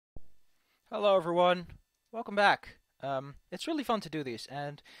Hello, everyone. Welcome back. It's really fun to do these,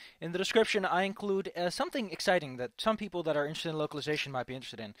 and in the description, I include something exciting that some people that are interested in localization might be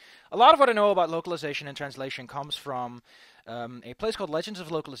interested in. A lot of what I know about localization and translation comes from a place called Legends of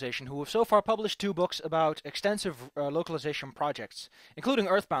Localization, who have so far published two books about extensive localization projects, including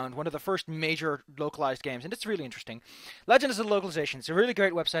Earthbound, one of the first major localized games, and it's really interesting. Legends of Localization, it's a really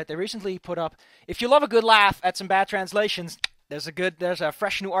great website. They recently put up, if you love a good laugh at some bad translations, there's a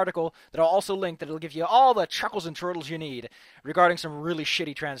fresh new article that I'll also link that'll give you all the chuckles and chortles you need regarding some really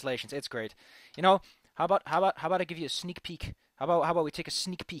shitty translations. It's great. You know, how about I give you a sneak peek? How about we take a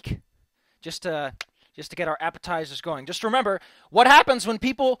sneak peek just to get our appetizers going. Just remember what happens when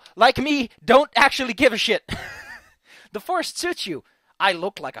people like me don't actually give a shit. The forest suits you. I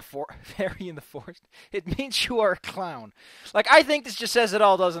look like a fairy in the forest. It means you are a clown. Like, I think this just says it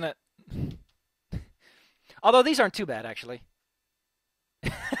all, doesn't it? Although these aren't too bad, actually.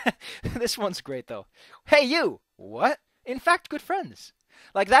 This one's great though. Hey you! What? In fact, good friends.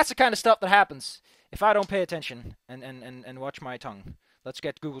 Like that's the kind of stuff that happens if I don't pay attention and watch my tongue. Let's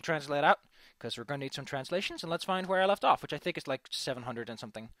get Google Translate out because we're going to need some translations and let's find where I left off, which I think is like 700 and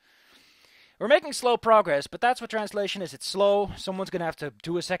something. We're making slow progress, but that's what translation is. It's slow. Someone's going to have to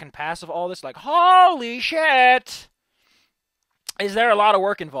do a second pass of all this like, holy shit! Is there a lot of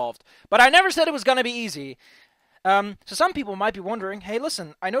work involved? But I never said it was going to be easy. So some people might be wondering, hey,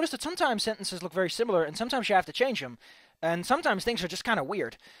 listen, I noticed that sometimes sentences look very similar, and sometimes you have to change them, and sometimes things are just kind of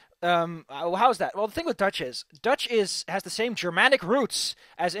weird. How's that? Well, the thing with Dutch has the same Germanic roots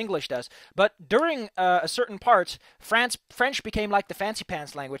as English does, but during a certain part, French became like the fancy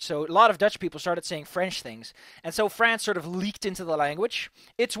pants language, so a lot of Dutch people started saying French things, and so France sort of leaked into the language.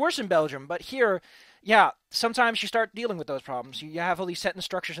 It's worse in Belgium, but here, yeah, sometimes you start dealing with those problems. You have all these sentence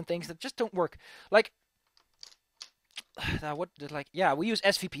structures and things that just don't work. Like we use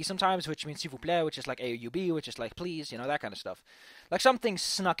SVP sometimes, which means s'il vous plaît, which is like AUB, which is like please, that kind of stuff. Like some things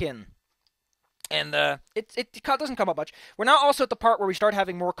snuck in, and it doesn't come up much. We're now also at the part where we start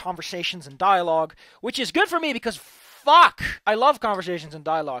having more conversations and dialogue, which is good for me because fuck, I love conversations and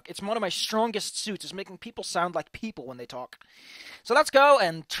dialogue. It's one of my strongest suits, is making people sound like people when they talk. So let's go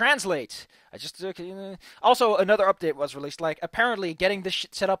and translate. Also, another update was released. Like, apparently, getting this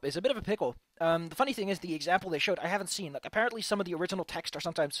shit set up is a bit of a pickle. The funny thing is, the example they showed, I haven't seen. Like, apparently, some of the original text are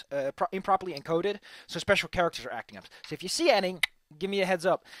sometimes improperly encoded, so special characters are acting up. So if you see any, give me a heads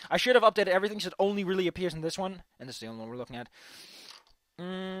up. I should have updated everything so it only really appears in this one, and this is the only one we're looking at.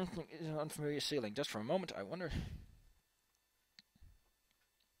 Unfamiliar ceiling. Just for a moment, I wonder.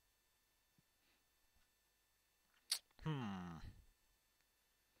 Hmm.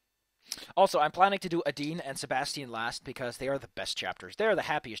 Also, I'm planning to do Adine and Sebastian last because they are the best chapters. They are the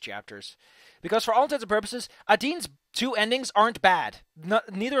happiest chapters. Because for all intents and purposes, Adine's two endings aren't bad.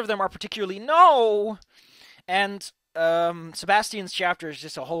 Neither of them are particularly no. And Sebastian's chapter is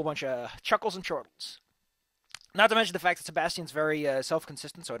just a whole bunch of chuckles and chortles. Not to mention the fact that Sebastian's very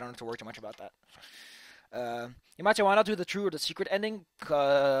self-consistent, so I don't have to worry too much about that. You might say, why not do the true or the secret ending?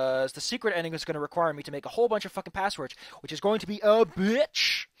 Because the secret ending is going to require me to make a whole bunch of fucking passwords, which is going to be a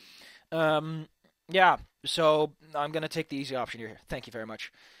bitch. Um, yeah, so I'm going to take the easy option here. Thank you very much.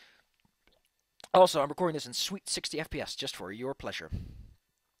 Also, I'm recording this in sweet 60 FPS just for your pleasure.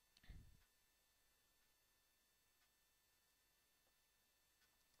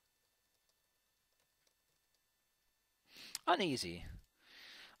 Uneasy.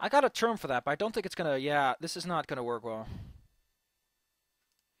 I got a term for that, but I don't think it's gonna. Yeah, this is not gonna work well.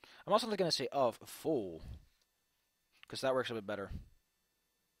 I'm also gonna say of full, because that works a bit better.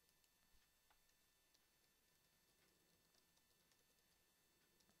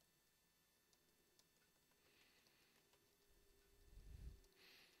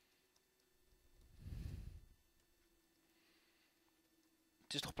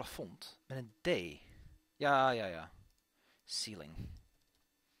 Het is toch plafond? Met een D. Ja. Ceiling.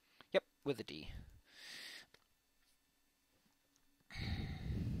 Yep, with a D.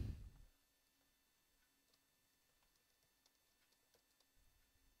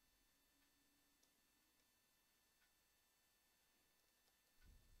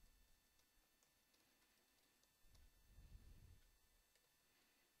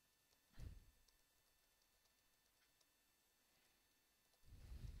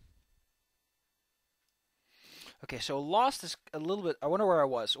 Okay, so lost is a little bit. I wonder where I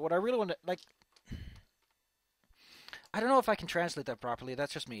was. What I really want to like. I don't know if I can translate that properly.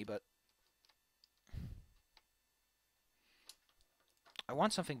 That's just me, but I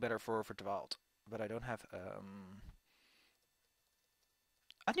want something better for Devault, but I don't have. I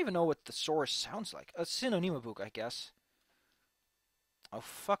don't even know what the source sounds like. A Synonymous book, I guess. Oh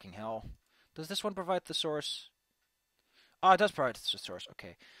fucking hell! Does this one provide the source? Oh, it does provide the source.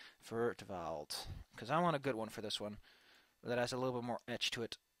 Okay. Vertwald. Because I want a good one for this one. That has a little bit more edge to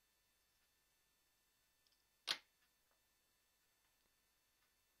it.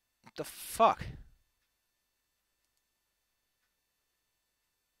 What the fuck?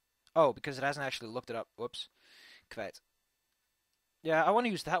 Oh, because it hasn't actually looked it up. Whoops. Kwijt. Yeah, I want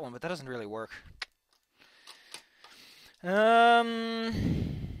to use that one, but that doesn't really work.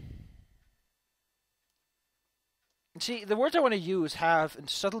 See, the words I want to use have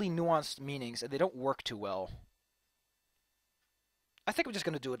subtly nuanced meanings, and they don't work too well. I think I'm just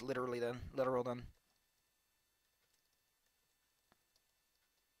going to do it literal then.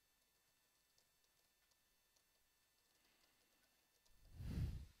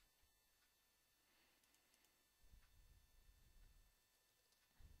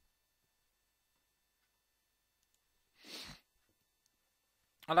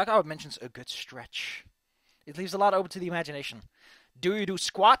 I like how it mentions a good stretch. It leaves a lot open to the imagination. Do you do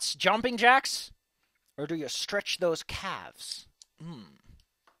squats, jumping jacks, or do you stretch those calves?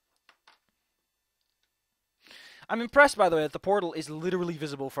 I'm impressed, by the way, that the portal is literally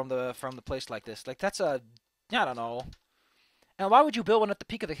visible from the place like this. Like, that's I don't know. And why would you build one at the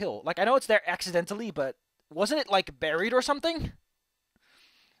peak of the hill? Like, I know it's there accidentally, but wasn't it, like, buried or something?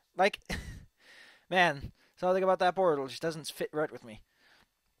 Like, man, something about that portal just doesn't fit right with me.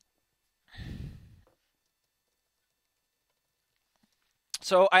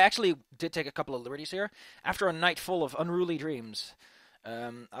 So I actually did take a couple of liberties here. After a night full of unruly dreams,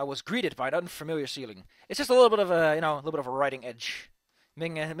 I was greeted by an unfamiliar ceiling. It's just a little bit of a, a little bit of a writing edge,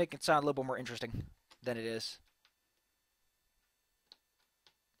 making it sound a little bit more interesting than it is.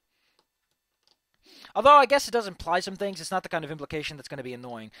 Although I guess it does imply some things, it's not the kind of implication that's going to be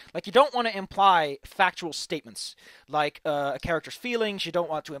annoying. Like, you don't want to imply factual statements, like a character's feelings. You don't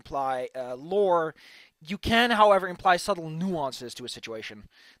want to imply lore. You can, however, imply subtle nuances to a situation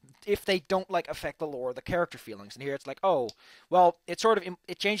if they don't like affect the lore, the character feelings. And here it's like, oh, well, it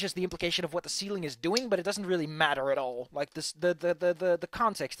changes the implication of what the ceiling is doing, but it doesn't really matter at all. Like this, the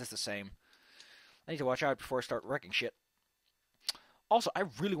context is the same. I need to watch out before I start wrecking shit. Also, I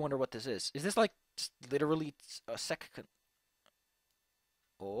really wonder what this is. Is this like literally a second?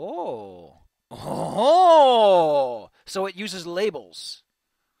 Oh, oh, so it uses labels.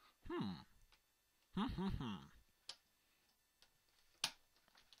 Hmm. Hmm.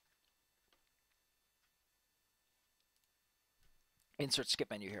 Insert skip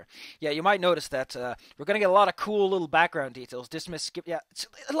menu here. Yeah, you might notice that we're going to get a lot of cool little background details. Dismiss, skip. Yeah,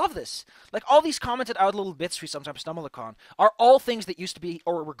 I love this. Like, all these commented out little bits we sometimes stumble upon are all things that used to be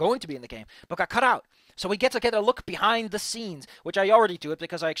or were going to be in the game, but got cut out. So we get to get a look behind the scenes, which I already do it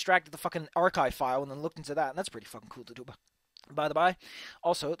because I extracted the fucking archive file and then looked into that, and that's pretty fucking cool to do. By the by,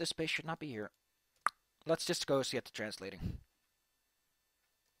 also, this space should not be here. Let's just go see at the translating.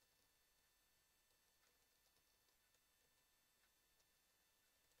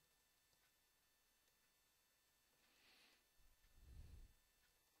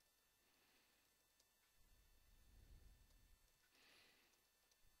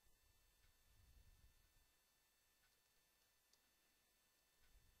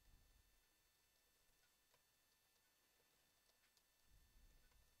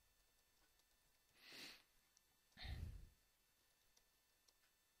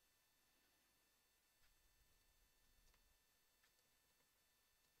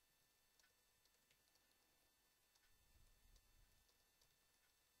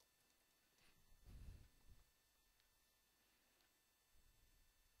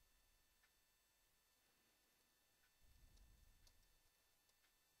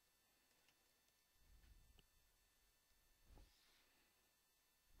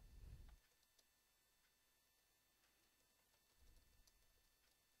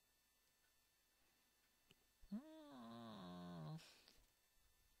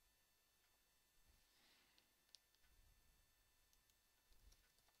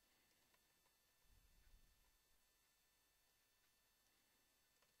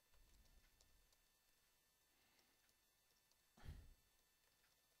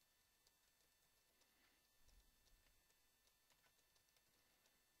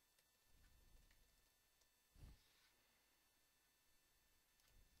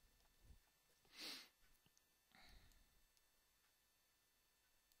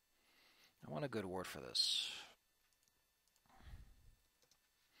 I want a good word for this.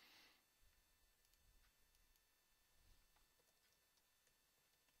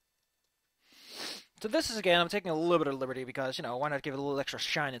 So this is, again, I'm taking a little bit of liberty because, why not give it a little extra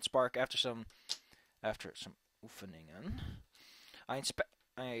shine and spark after some oefeningen. I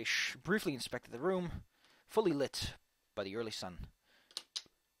I briefly inspected the room, fully lit by the early sun.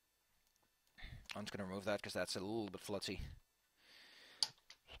 I'm just going to remove that because that's a little bit flutzy.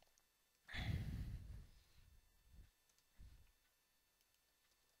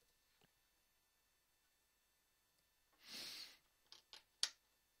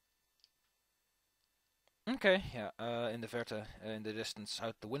 Okay, yeah, in the verte, in the distance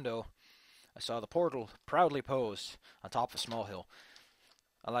out the window, I saw the portal proudly pose on top of a small hill.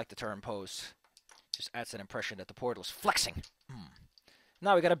 I like the term pose. Just adds an impression that the portal's flexing.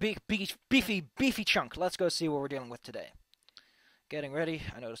 Now we got a beefy chunk. Let's go see what we're dealing with today. Getting ready.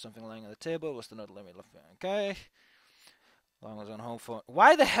 I noticed something laying on the table. What's the note? Let me look. Okay. Long was on home phone.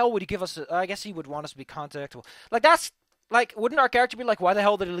 Why the hell would he give us? I guess he would want us to be contactable. Like that's like, wouldn't our character be like, why the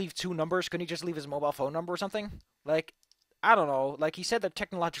hell did he leave 2 numbers? Couldn't he just leave his mobile phone number or something? Like, I don't know. Like he said, they're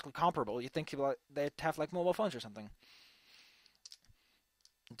technologically comparable. You think they'd have like mobile phones or something?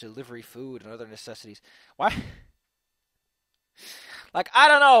 Delivery food and other necessities. Why? Like, I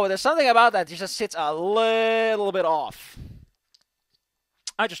don't know. There's something about that just sits a little bit off.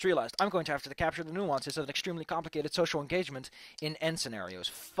 I just realized I'm going to have to capture the nuances of an extremely complicated social engagement in end scenarios.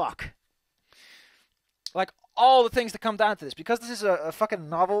 Fuck. Like, all the things that come down to this. Because this is a fucking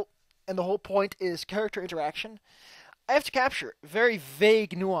novel, and the whole point is character interaction, I have to capture very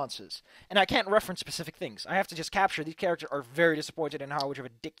vague nuances. And I can't reference specific things. I have to just capture these characters are very disappointed in how much of a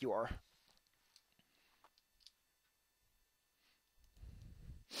dick you are.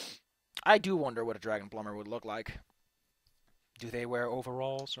 I do wonder what a dragon plumber would look like. Do they wear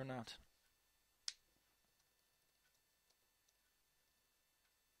overalls or not?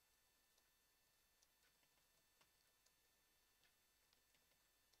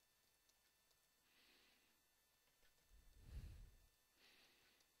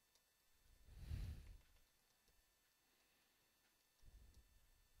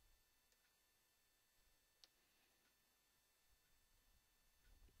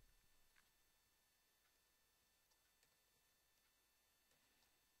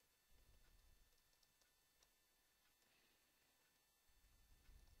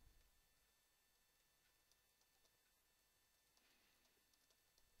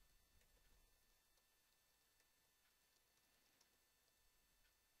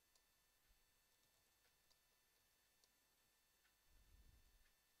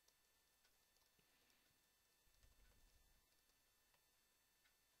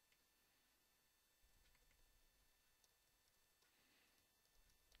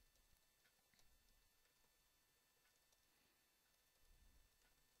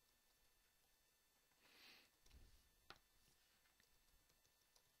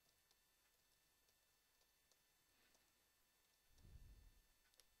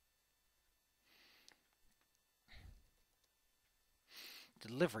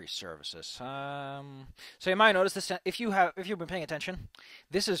 Delivery services. So you might notice this if you've been paying attention.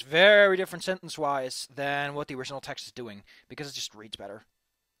 This is very different sentence-wise than what the original text is doing because it just reads better.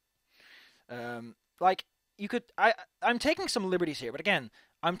 Like you could, I'm taking some liberties here, but again,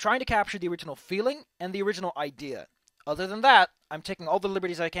 I'm trying to capture the original feeling and the original idea. Other than that, I'm taking all the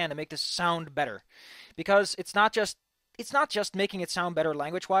liberties I can to make this sound better, because it's not just making it sound better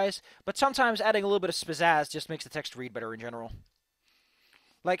language-wise, but sometimes adding a little bit of pizzazz just makes the text read better in general.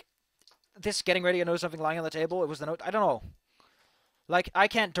 Like, this getting ready, I know something lying on the table, it was the note, I don't know. Like, I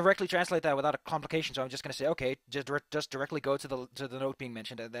can't directly translate that without a complication, so I'm just going to say, okay, just directly go to the note being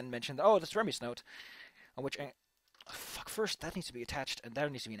mentioned, and then mention, oh, that's Remy's note. On which, fuck, first, that needs to be attached, and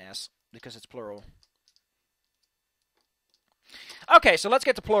that needs to be an S, because it's plural. Okay, so let's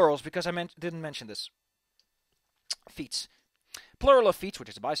get to plurals, because I didn't mention this. Feats. Plural of feats, which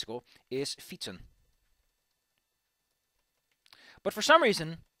is a bicycle, is fietsen. But for some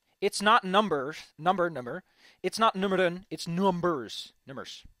reason, it's not number. It's not nummeren, it's numbers.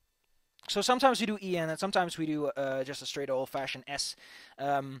 So sometimes we do en, and sometimes we do just a straight old-fashioned s.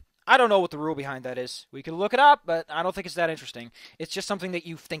 I don't know what the rule behind that is. We can look it up, but I don't think it's that interesting. It's just something that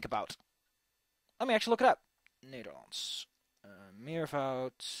you think about. Let me actually look it up. Nederlands.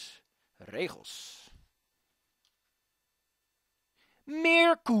 Meervoud. Regels.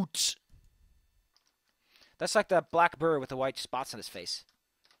 Meerkoet. That's like that black bird with the white spots on his face.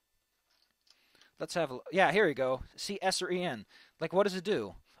 Let's have a look. Yeah, here we go. See S or EN. Like, what does it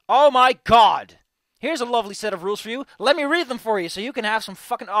do? Oh my god! Here's a lovely set of rules for you. Let me read them for you so you can have some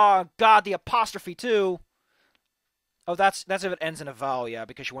fucking... Oh god, the apostrophe too. Oh, that's if it ends in a vowel, yeah,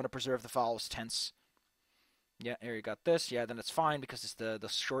 because you want to preserve the vowel's tense. Yeah, here you got this. Yeah, then it's fine because it's the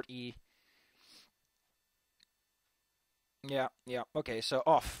short E. Yeah, okay, so...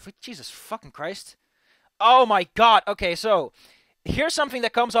 Oh, Jesus fucking Christ. Oh my god! Okay, so Here's something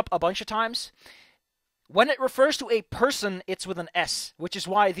that comes up a bunch of times. When it refers to a person, it's with an S, which is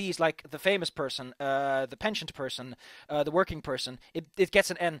why these, like the famous person, the pensioned person, the working person, it gets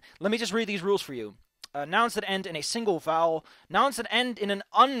an N. Let me just read these rules for you. Nouns that end in a single vowel, nouns that end in an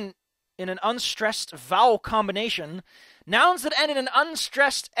unstressed vowel combination, nouns that end in an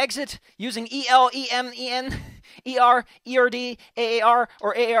unstressed exit using EL, EM, EN, ER, ERD, AAR,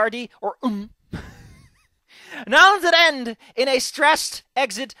 or AARD, or nouns that end in a stressed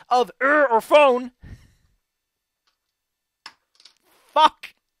exit of or phone.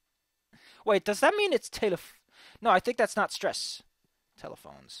 Fuck. Wait, does that mean it's No, I think that's not stress.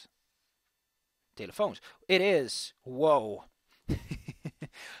 Telephones. It is. Whoa.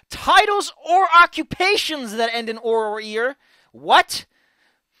 Titles or occupations that end in or ear. What?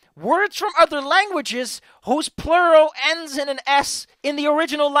 Words from other languages whose plural ends in an S in the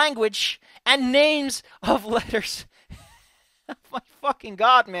original language, and names of letters. My fucking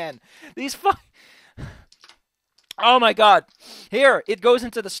god, man. These Oh my god. Here, it goes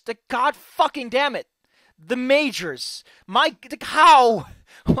into the god fucking damn it. The majors. How?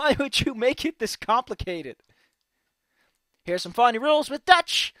 Why would you make it this complicated? Here's some funny rules with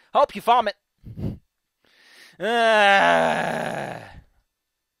Dutch. Hope you vomit. I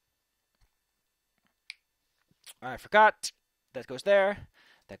forgot. That goes there.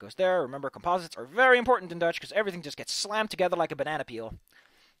 That goes there. Remember, composites are very important in Dutch because everything just gets slammed together like a banana peel.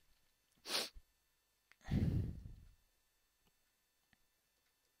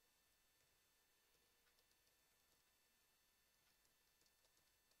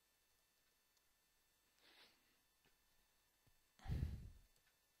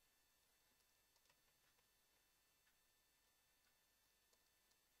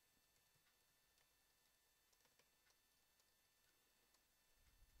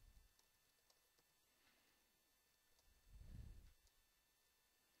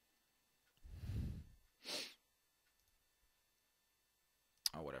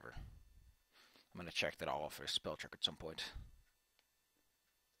 Oh, whatever. I'm going to check that all for spell check at some point.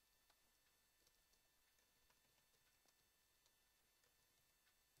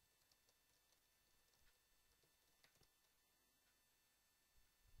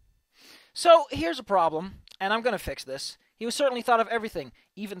 So, here's a problem, and I'm going to fix this. He was certainly thought of everything,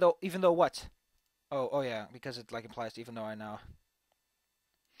 even though what? Oh yeah, because it like implies even though I know.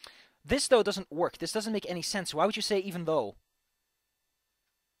 This though doesn't work. This doesn't make any sense. Why would you say even though?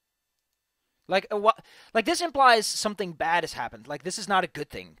 Like what? Like this implies something bad has happened. Like this is not a good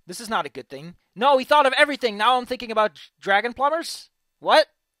thing. This is not a good thing. No, he thought of everything. Now I'm thinking about dragon plumbers. What?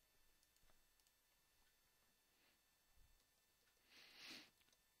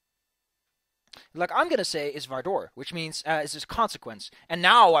 Like I'm gonna say is Vardor, which means is this consequence. And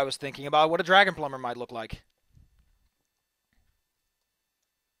now I was thinking about what a dragon plumber might look like.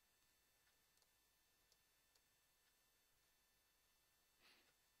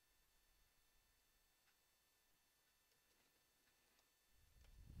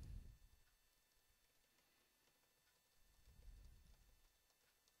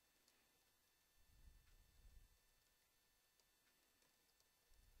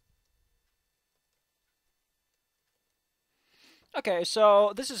 Okay,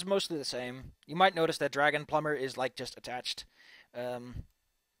 so this is mostly the same. You might notice that Dragon Plumber is like just attached. Um,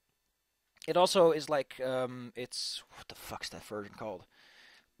 it also is like it's what the fuck's that version called?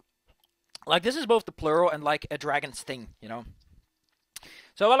 Like this is both the plural and like a dragon's thing, you know.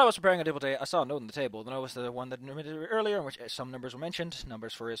 So while I was preparing a table today, I saw a note on the table. The note was the one that I noted earlier, in which some numbers were mentioned.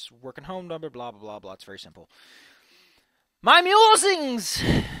 Numbers for his work and home number, blah blah blah blah. It's very simple. My musings.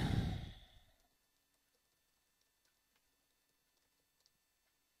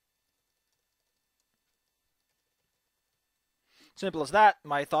 Simple as that.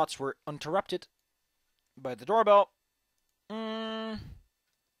 My thoughts were interrupted by the doorbell.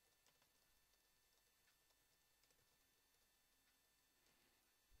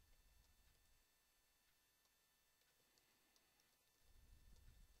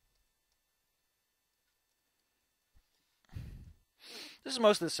 This is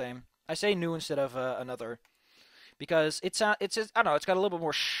mostly the same. I say new instead of another because it's I don't know, it's got a little bit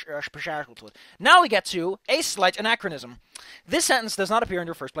more special to it. Now we get to a slight anachronism. This sentence does not appear in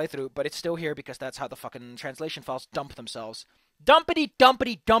your first playthrough, but it's still here because that's how the fucking translation files dump themselves. Dumpity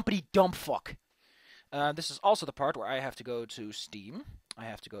dumpity dumpity dump fuck. This is also the part where I have to go to Steam. I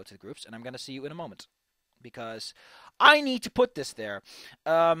have to go to the groups, and I'm gonna see you in a moment because I need to put this there.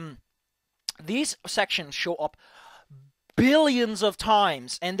 These sections show up billions of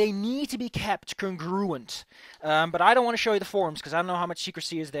times, and they need to be kept congruent. But I don't want to show you the forms because I don't know how much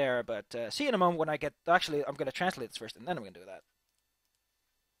secrecy is there. But see you in a moment when I get. Actually, I'm going to translate this first, and then I'm going to do that.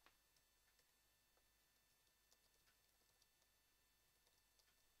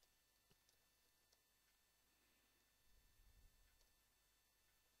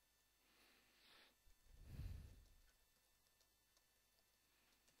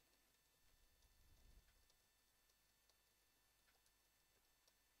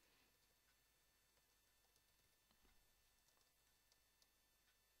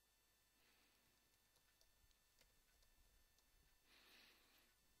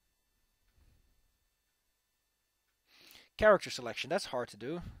 Character selection, that's hard to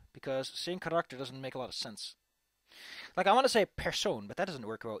do, because saying character doesn't make a lot of sense. Like, I want to say person, but that doesn't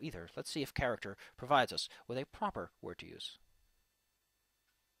work well either. Let's see if character provides us with a proper word to use.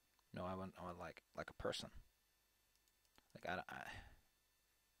 No, I want like a person. Like,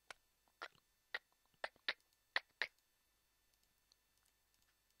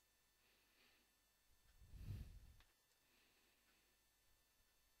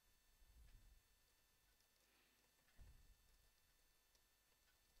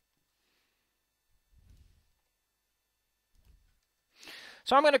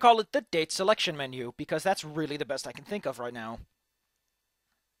 So I'm going to call it the date selection menu, because that's really the best I can think of right now.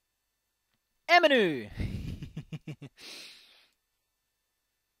 Menu!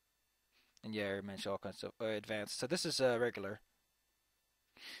 And yeah, I mentioned all kinds of advanced. So this is regular.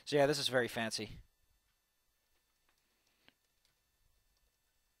 So yeah, this is very fancy.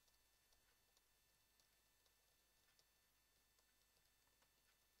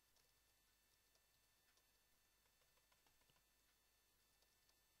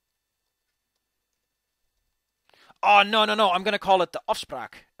 Oh, no, no, no. I'm going to call it the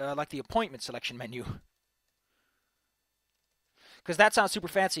afspraak, like the appointment selection menu. Because that sounds super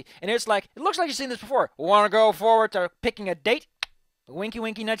fancy. And it's like, it looks like you've seen this before. Want to go forward to picking a date? Winky,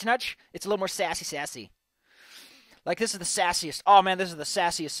 winky, nudge, nudge. It's a little more sassy, sassy. Like, this is the sassiest. Oh, man, this is the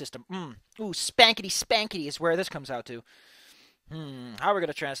sassiest system. Ooh, spankety, spankety is where this comes out to. How are we going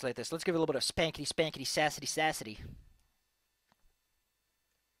to translate this? Let's give it a little bit of spankety, spankety, sassity, sassity.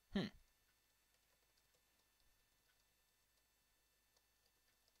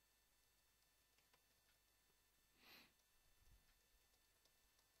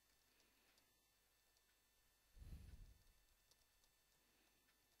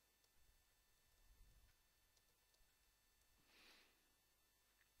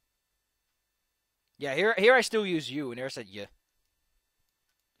 Yeah, here I still use you, and here I said yeah.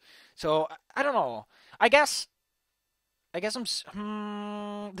 So I don't know. I guess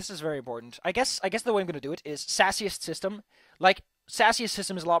this is very important. I guess the way I'm gonna do it is sassiest system. Like, sassiest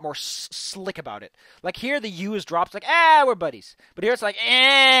system is a lot more slick about it. Like, here the U is dropped. Like, we're buddies. But here it's like,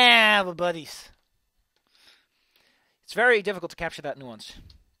 we're buddies. It's very difficult to capture that nuance,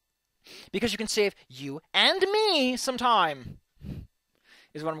 because you can save you and me some time.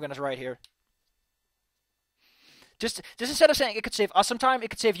 Is what I'm gonna write here. Just instead of saying it could save us some time,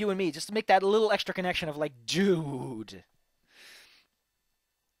 it could save you and me, just to make that little extra connection of like, dude.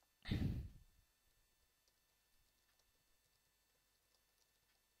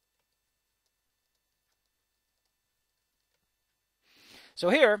 So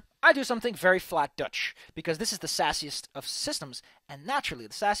here, I do something very flat Dutch, because this is the sassiest of systems, and naturally,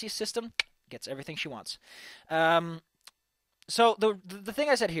 the sassiest system gets everything she wants. So the thing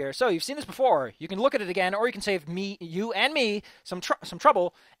I said here, so you've seen this before. You can look at it again, or you can save you and me some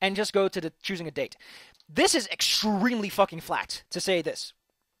trouble, and just go to the choosing a date. This is extremely fucking flat to say this,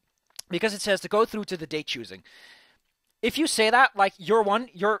 because it says to go through to the date choosing. If you say that, like,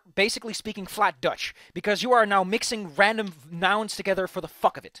 you're basically speaking flat Dutch, because you are now mixing random nouns together for the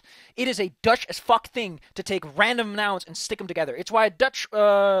fuck of it. It is a Dutch as fuck thing to take random nouns and stick them together. It's why a Dutch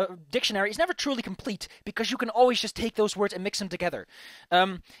dictionary is never truly complete, because you can always just take those words and mix them together.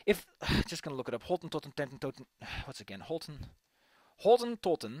 Just gonna look it up. Holten, Totten, Tenten, Toten. What's again? Holten,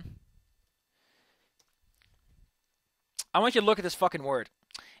 Totten. I want you to look at this fucking word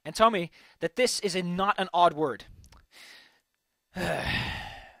and tell me that this is not an odd word.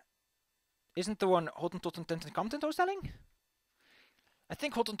 Isn't the one Hottentotten Tenten competent toonstelling? I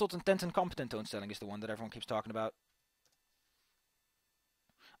think Hottentotten Tenten competent toonstelling is the one that everyone keeps talking about.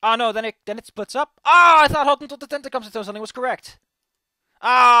 Oh no, then it splits up. I thought Hottentotten Tenten competent toonstelling was correct.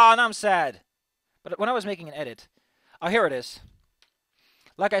 Now I'm sad. But when I was making an edit, here it is.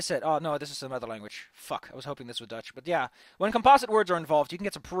 Like I said, no, this is another language. Fuck, I was hoping this was Dutch. But yeah, when composite words are involved, you can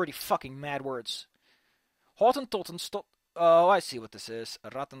get some pretty fucking mad words. Hottentotten stot. Oh, I see what this is.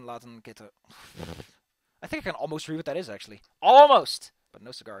 Ratten, laten, kitten. I think I can almost read what that is, actually. Almost! But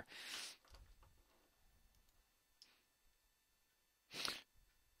no cigar.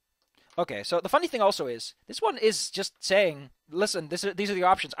 Okay, so the funny thing also is, this one is just saying, listen, these are the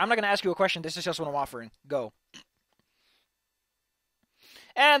options. I'm not going to ask you a question. This is just what I'm offering. Go.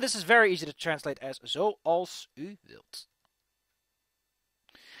 And this is very easy to translate as zoals u wilt.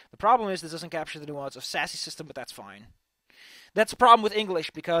 The problem is this doesn't capture the nuance of sassy system, but that's fine. That's a problem with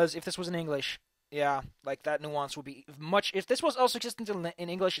English, because if this was in English, yeah, like, that nuance would be much... If this was also existent in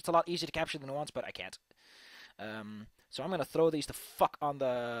English, it's a lot easier to capture the nuance, but I can't. So I'm going to throw these the fuck on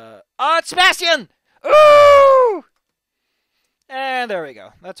the... Oh, it's Sebastian! Ooh! And there we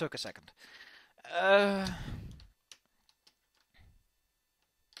go. That took a second.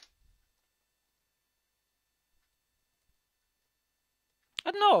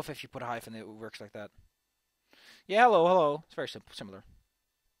 I don't know if you put a hyphen it works like that. Yeah, hello, hello. It's very similar.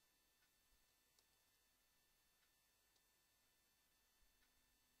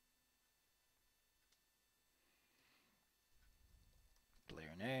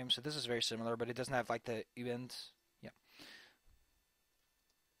 Player name. So this is very similar, but it doesn't have like the events. Yeah.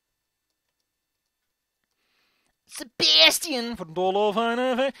 Sebastian for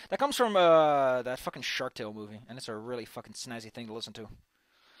Dollar. That comes from that fucking Shark Tale movie, and it's a really fucking snazzy thing to listen to.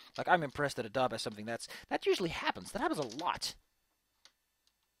 Like, I'm impressed that a dub has something that usually happens. That happens a lot.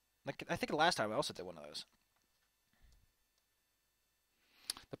 Like, I think the last time I also did one of those.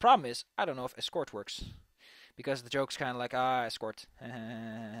 The problem is, I don't know if escort works. Because the joke's kind of like, escort.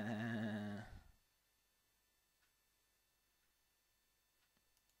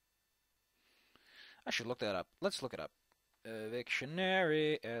 I should look that up. Let's look it up.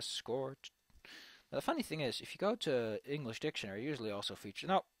 Dictionary, escort. Now, the funny thing is, if you go to English dictionary, it usually also features...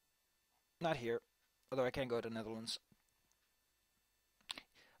 No, not here. Although I can go to Netherlands.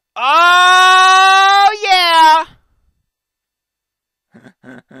 Oh, yeah!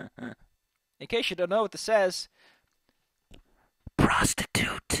 In case you don't know what this says,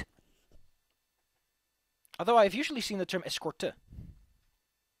 prostitute. Although I've usually seen the term escorte.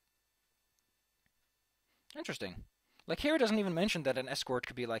 Interesting. Like, here it doesn't even mention that an escort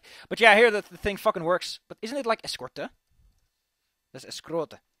could be like... But yeah, here the thing fucking works. But isn't it like escorte? That's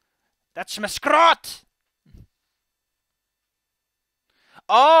escrote. That's escrote!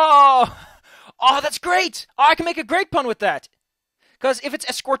 Oh! Oh, that's great! Oh, I can make a great pun with that! Because if it's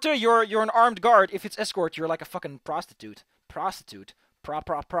escorte, you're an armed guard. If it's escort, you're like a fucking prostitute. Prostitute.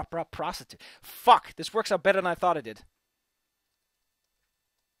 Prostitute. Fuck, this works out better than I thought it did.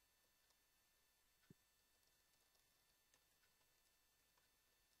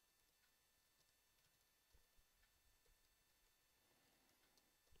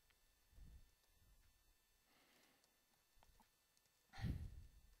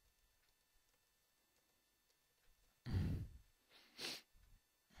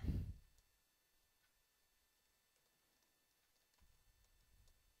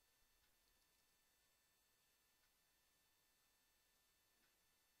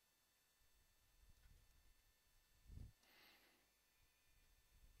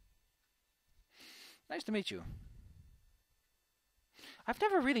 Nice to meet you. I've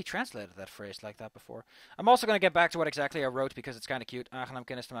never really translated that phrase like that before. I'm also going to get back to what exactly I wrote because it's kind of cute. Aangenaam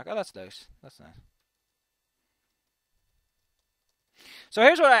kennis te maken. Oh, that's nice. That's nice. So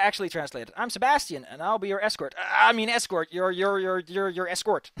here's what I actually translated. I'm Sebastian, and I'll be your escort. I mean escort. Your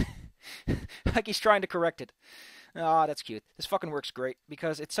escort. Like he's trying to correct it. Ah, that's cute. This fucking works great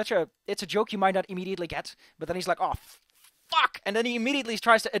because it's a joke you might not immediately get, but then he's like, oh, fuck, and then he immediately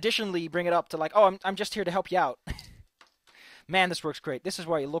tries to additionally bring it up to like, oh, I'm just here to help you out. Man, this works great. This is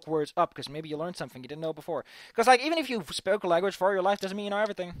why you look words up, because maybe you learned something you didn't know before. Because like even if you spoke a language for your life, doesn't mean you know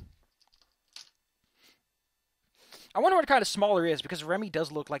everything. I wonder what kind of smaller he is, because Remy does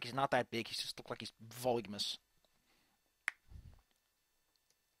look like he's not that big. He just looks like he's voluminous.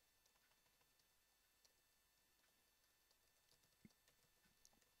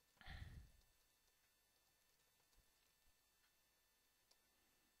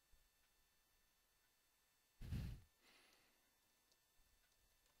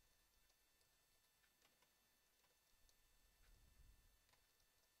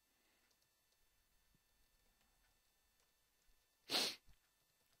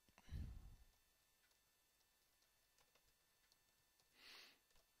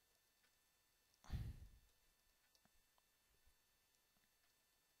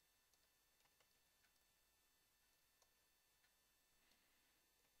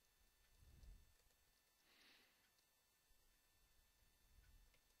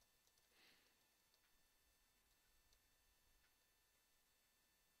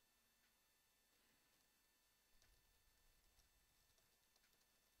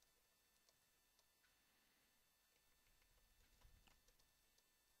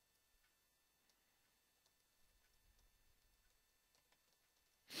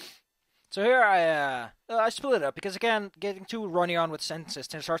 So here I split it up because again, getting too runny on with sentences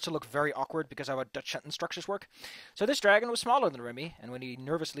starts to look very awkward because of how Dutch sentence structures work. So this dragon was smaller than Remy, and when he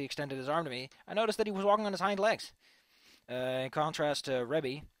nervously extended his arm to me, I noticed that he was walking on his hind legs. In contrast to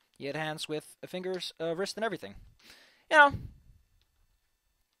Remy, he had hands with fingers, wrist, and everything. You know.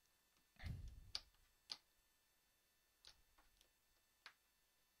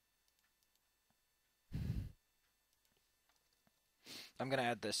 I'm gonna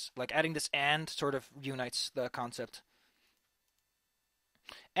add this. Like, adding this and sort of unites the concept.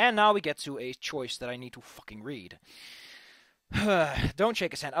 And now we get to a choice that I need to fucking read. Don't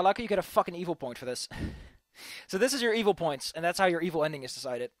shake his hand. I like how you get a fucking evil point for this. So this is your evil points, and that's how your evil ending is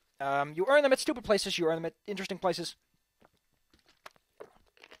decided. You earn them at stupid places. You earn them at interesting places.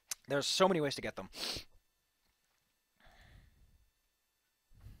 There's so many ways to get them.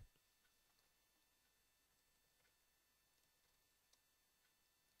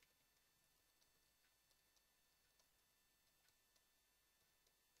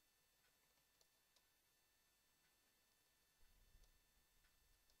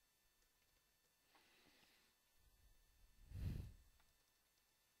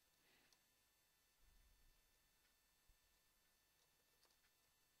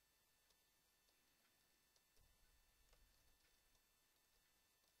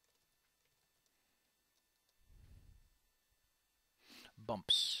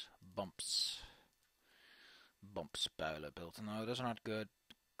 Bumps, bumps, bumps. Built. No, those are not good.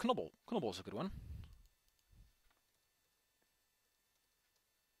 Knubbel. Knubbel's a good one.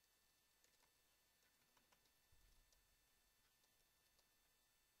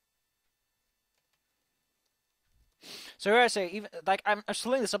 So here I say, even like I'm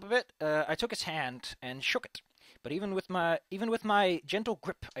slowing this up a bit. I took his hand and shook it, but even with my gentle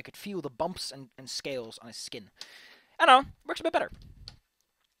grip, I could feel the bumps and scales on his skin. I don't know, works a bit better.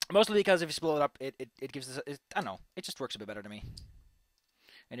 Mostly because if you split it up, it gives this. I don't know, it just works a bit better to me.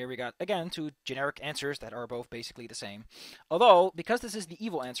 And here we got again two generic answers that are both basically the same. Although because this is the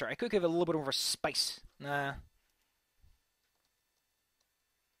evil answer, I could give it a little bit more of a spice. Nah.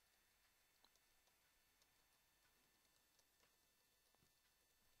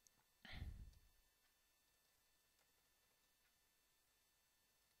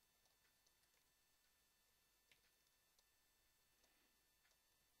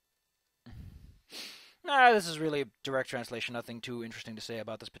 Nah, this is really a direct translation. Nothing too interesting to say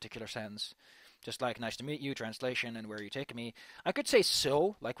about this particular sentence. Just like nice to meet you, translation, and where are you taking me? I could say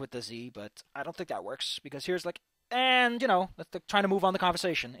so, like with the Z, but I don't think that works because here's like, and trying to move on the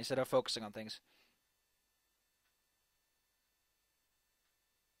conversation instead of focusing on things.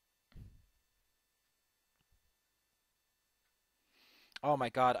 Oh my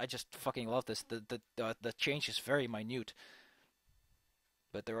god, I just fucking love this. The change is very minute,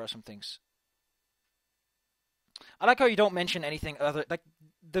 but there are some things. I like how you don't mention anything other. Like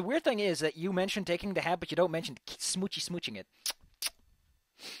the weird thing is that you mention taking the hat, but you don't mention smooching it.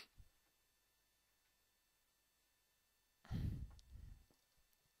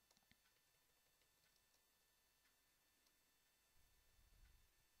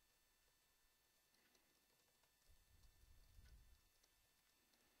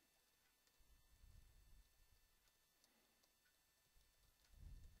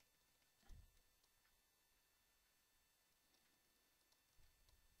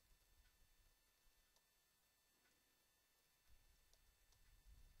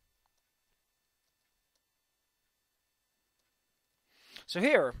 So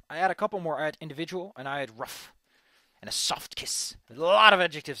here, I add a couple more. I add individual and I add rough and a soft kiss. There's a lot of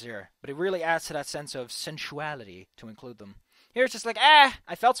adjectives here, but it really adds to that sense of sensuality to include them. Here's just like, I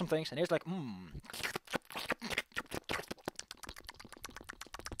felt some things, and here's like,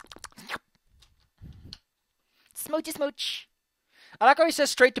 smoochy smooch. I like how he says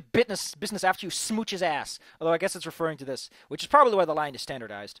straight to business after you smooch his ass, although I guess it's referring to this, which is probably why the line is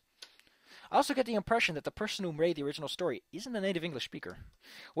standardized. I also get the impression that the person who made the original story isn't a native English speaker.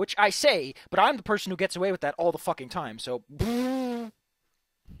 Which I say, but I'm the person who gets away with that all the fucking time, so.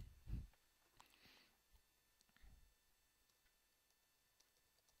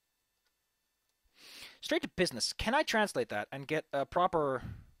 Straight to business. Can I translate that and get a proper.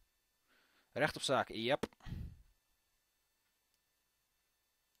 Recht op zaak? Yep.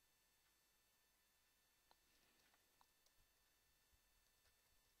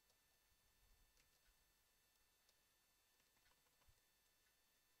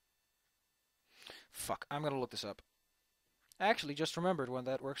 Fuck, I'm gonna look this up. I actually just remembered one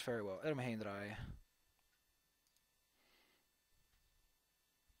that works very well. Ermheen draaien.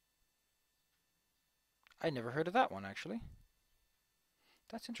 I never heard of that one, actually.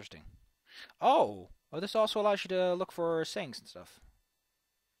 That's interesting. Oh, this also allows you to look for sayings and stuff.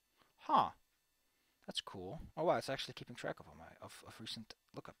 Huh. That's cool. Oh wow, it's actually keeping track of all my of recent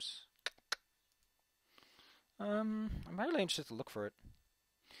lookups. I'm really interested to look for it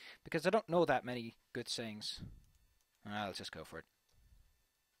because I don't know that many good sayings. Let's just go for it.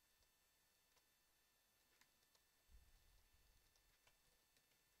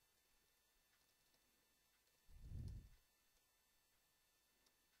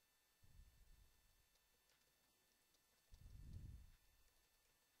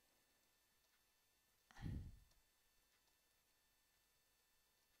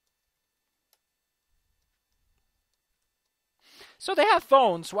 So they have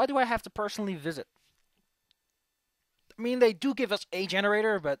phones. Why do I have to personally visit? I mean, they do give us a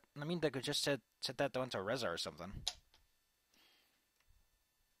generator, but I mean, they could just set that down to Reza or something.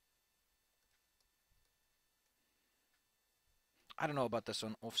 I don't know about this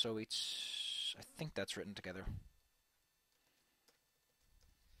one. Also, it's I think that's written together.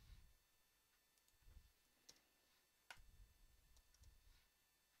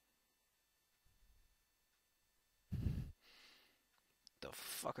 The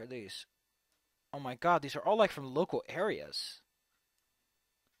fuck are these? Oh my god, these are all like from local areas.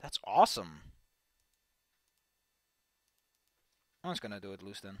 That's awesome. I'm just gonna do it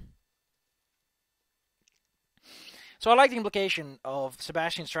loose then. So I like the implication of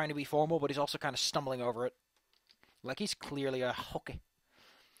Sebastian's trying to be formal, but he's also kind of stumbling over it. Like he's clearly a hooky.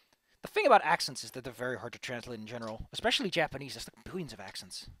 The thing about accents is that they're very hard to translate in general, especially Japanese. There's like billions of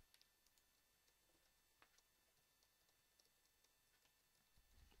accents.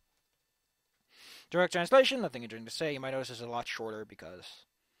 Direct translation, nothing interesting to say. You might notice it's a lot shorter because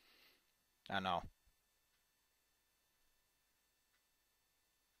I don't know.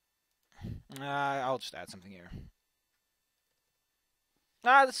 I'll just add something here.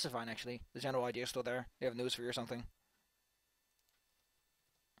 This is fine actually. The general idea is still there. You have news for you or something.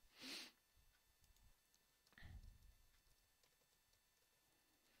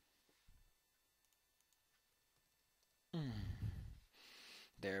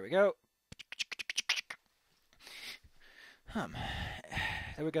 There we go.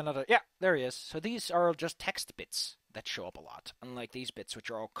 There we go. Another. Yeah, there he is. So these are just text bits that show up a lot, unlike these bits which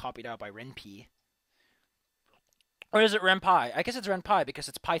are all copied out by RenPy. Or is it RenPy? I guess it's RenPy because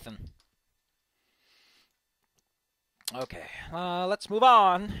it's Python. Okay, let's move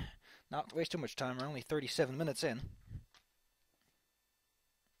on. Not waste too much time. We're only 37 minutes in.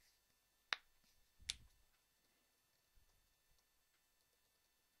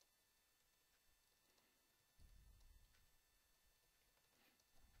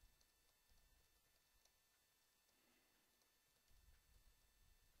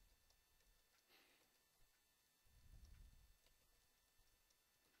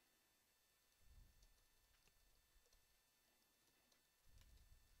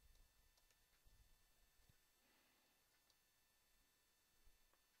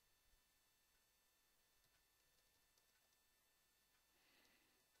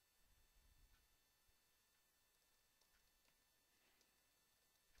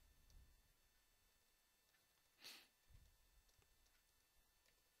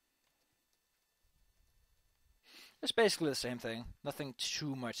 It's basically the same thing. Nothing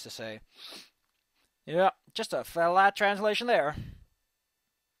too much to say. Yeah, just a flat translation there.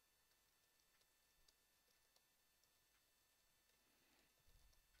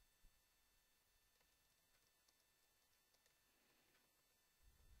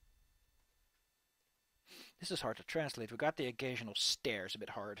 This is hard to translate. We got the occasional stares a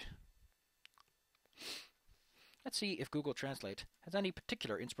bit hard. Let's see if Google Translate has any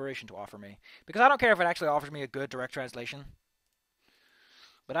particular inspiration to offer me. Because I don't care if it actually offers me a good direct translation.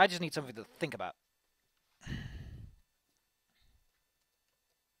 But I just need something to think about.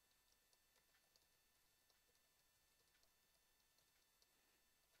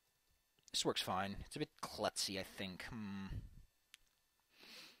 This works fine. It's a bit klutzy, I think.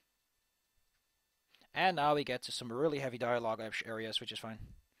 And now we get to some really heavy dialogue areas, which is fine.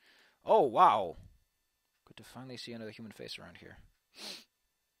 Oh, wow. Good to finally see another human face around here.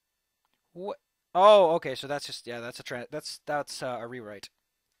 What? Oh, okay. So that's just that's a rewrite.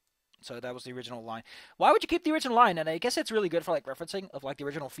 So that was the original line. Why would you keep the original line? And I guess it's really good for like referencing of like the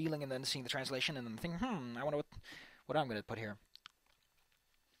original feeling, and then seeing the translation, and then thinking, I wonder what I'm gonna put here.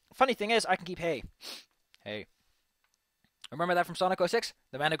 Funny thing is, I can keep hey, hey. Remember that from Sonic 06?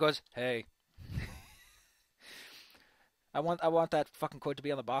 The man who goes hey. I want that fucking quote to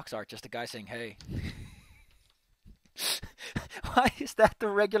be on the box art, just a guy saying hey. Why is that the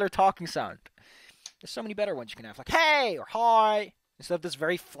regular talking sound? There's so many better ones you can have, like hey or hi, instead of this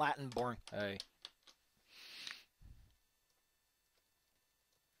very flat and boring hey.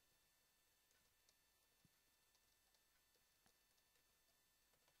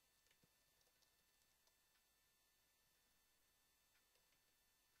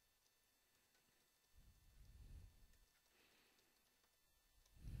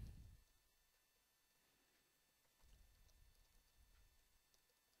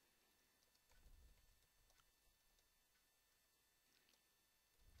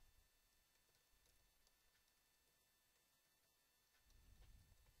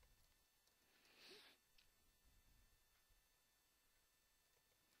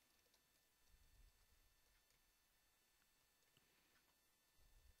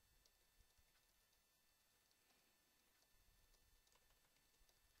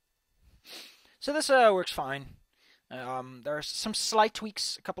 So this works fine. There are some slight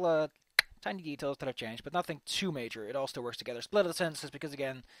tweaks, a couple of tiny details that have changed, but nothing too major. It all still works together. Split of the sentences because,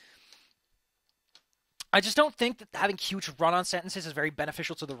 again, I just don't think that having huge run-on sentences is very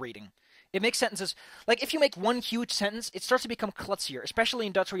beneficial to the reading. It makes sentences like if you make one huge sentence, it starts to become klutzier, especially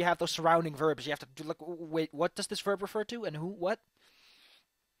in Dutch where you have those surrounding verbs. You have to do like, wait, what does this verb refer to, and who, what?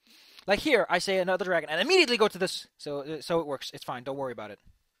 Like here, I say another dragon, and immediately go to this. So it works. It's fine. Don't worry about it.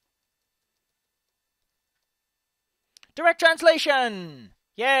 Direct translation!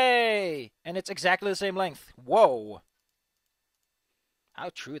 Yay! And it's exactly the same length. Whoa! How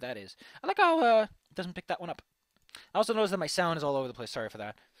true that is. I like how it doesn't pick that one up. I also noticed that my sound is all over the place. Sorry for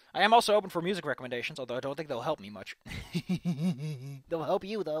that. I am also open for music recommendations, although I don't think they'll help me much. They'll help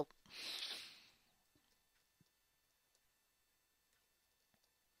you, though.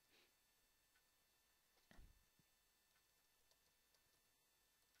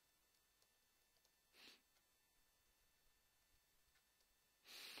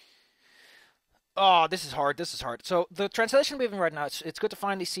 Oh, this is hard. This is hard. So the translation we've been right now, it's good to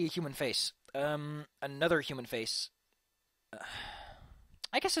finally see a human face. Another human face.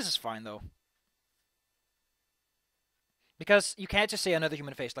 I guess this is fine though, because you can't just say another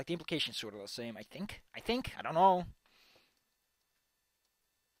human face. Like the implication's sort of the same. I think. I don't know.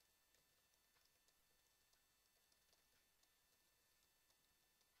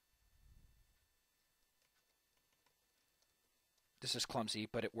 This is clumsy,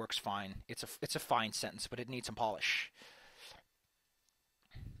 but it works fine. It's a fine sentence, but it needs some polish.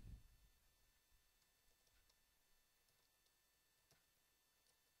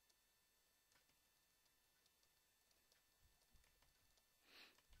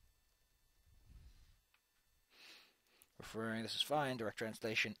 Referring, this is fine. Direct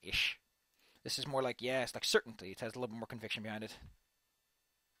translation ish. This is more like yes, like certainty. It has a little bit more conviction behind it.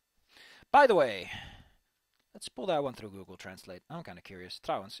 By the way, let's pull that one through Google Translate. I'm kind of curious.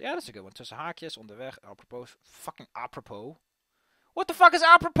 Trouwens, yeah, that's a good one. Tussen haakjes, onderweg, apropos. Fucking apropos. What the fuck is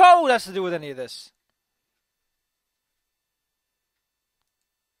apropos has to do with any of this?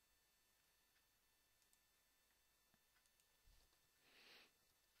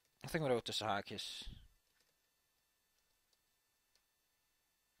 I think we know tussen haakjes.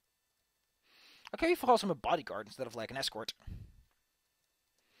 Okay, you follow some a bodyguard instead of like an escort.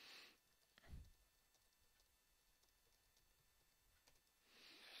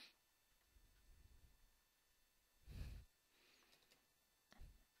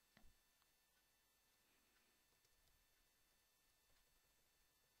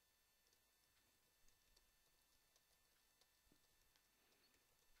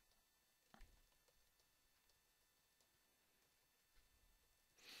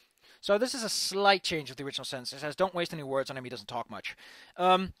 So this is a slight change of the original sentence. It says, "Don't waste any words on him. He doesn't talk much."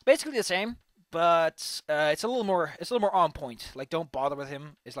 Basically the same, but it's a little more. It's a little more on point. Like, don't bother with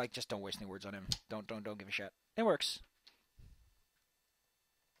him. It's like just don't waste any words on him. Don't give a shit. It works.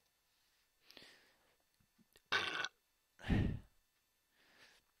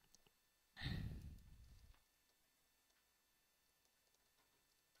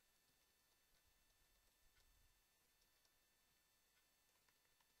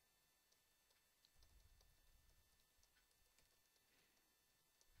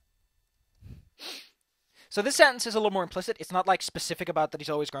 So this sentence is a little more implicit. It's not like specific about that he's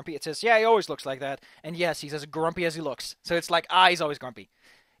always grumpy. It says, yeah, he always looks like that. And yes, he's as grumpy as he looks. So it's like, he's always grumpy.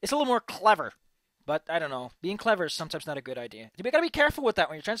 It's a little more clever. But I don't know. Being clever is sometimes not a good idea. You gotta be careful with that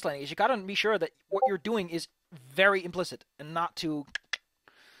when you're translating. Is you gotta be sure that what you're doing is very implicit and not too.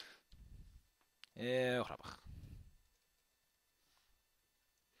 Heel grappig.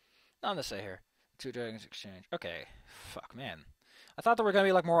 Nothing to say here. Two dragons exchange. Okay. Fuck, man. I thought there were gonna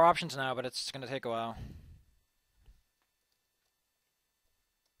be like more options now, but it's gonna take a while.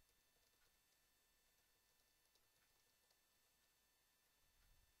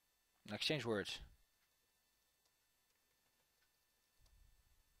 Exchange words.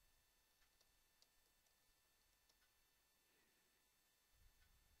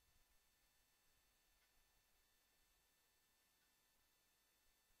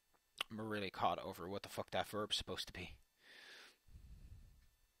 I'm really caught over what the fuck that verb's supposed to be.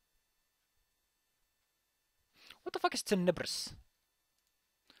 What the fuck is tenebris?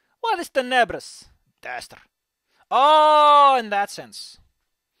 What is tenebris? Duister. Oh, in that sense.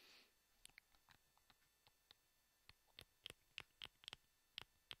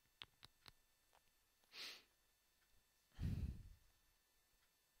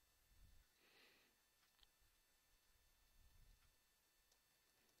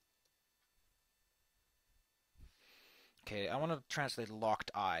 Okay, I want to translate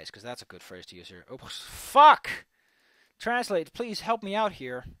locked eyes, because that's a good phrase to use here. Oh, fuck! Translate, please help me out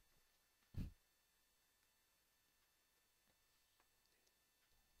here.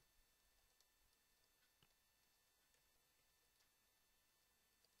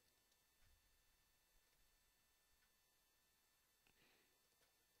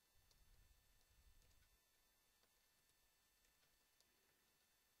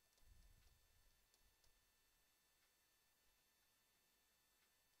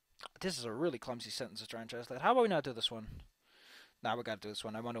 This is a really clumsy sentence to try and translate. How about we not do this one? Nah, we gotta do this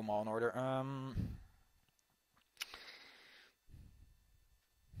one. I want to do them all in order.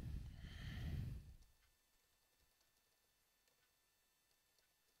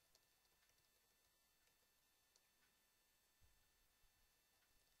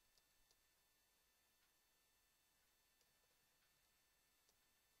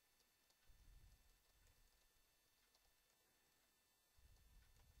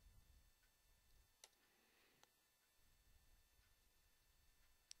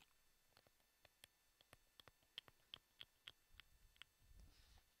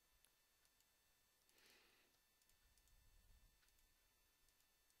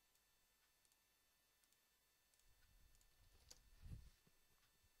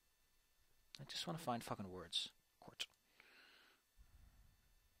 I just want to find fucking words. Court.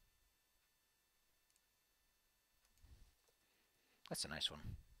 That's a nice one.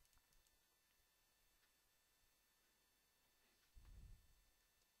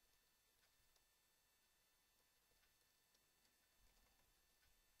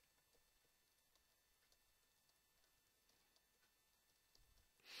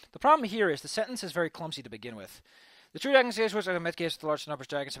 The problem here is the sentence is very clumsy to begin with. The true dragon says words like a met case with the large numbers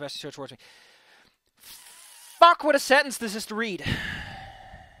dragon Sebastian search towards me. Fuck what a sentence this is to read.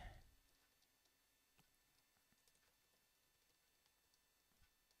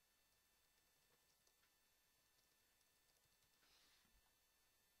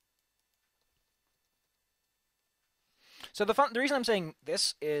 So the reason I'm saying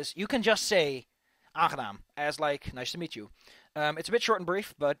this is you can just say Aangenaam as like nice to meet you. It's a bit short and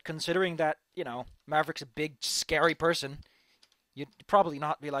brief, but considering that, you know, Maverick's a big scary person, you'd probably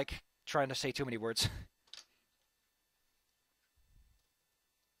not be like trying to say too many words.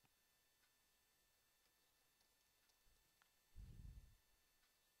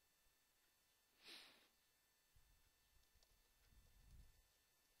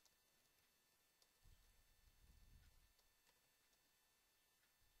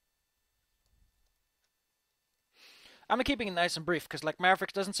 I'm keeping it nice and brief because, like,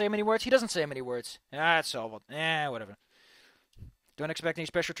 Maverick doesn't say many words. He doesn't say many words. Ah, it's all whatever. Don't expect any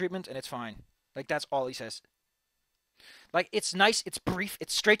special treatment, and it's fine. Like, that's all he says. Like, it's nice, it's brief,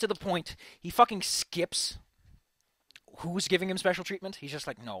 it's straight to the point. He fucking skips who's giving him special treatment. He's just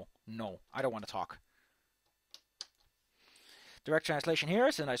like, no, I don't want to talk. Direct translation here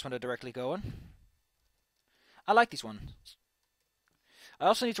is a nice one to directly go in. I like these ones. I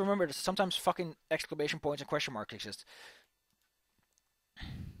also need to remember that sometimes fucking exclamation points and question marks exist.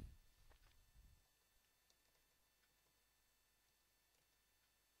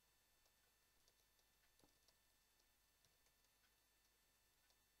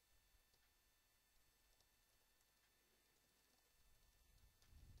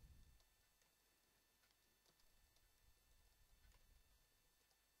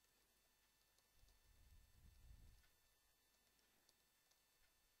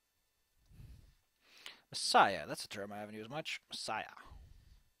 Messiah, that's a term I haven't used much. Messiah.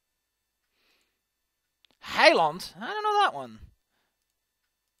 Heiland? I don't know that one.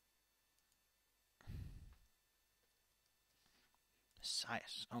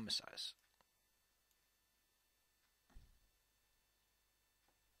 Messias. Oh, Messias.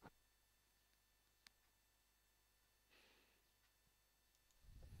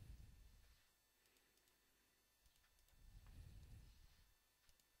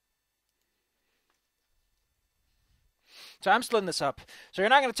 So I'm splitting this up. So you're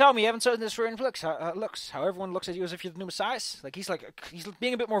not going to tell me you haven't seen this for looks, how everyone looks at you as if you're the new Messias? Like, he's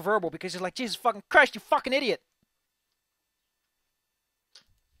being a bit more verbal because he's like, Jesus fucking Christ, you fucking idiot.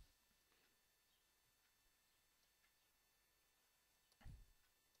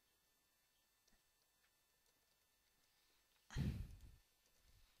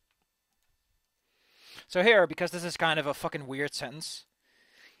 So here, because this is kind of a fucking weird sentence,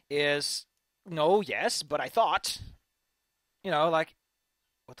 is no, yes, but I thought, you know, like,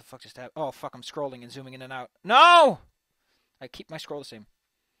 what the fuck just happened? Oh, fuck, I'm scrolling and zooming in and out. No! I keep my scroll the same.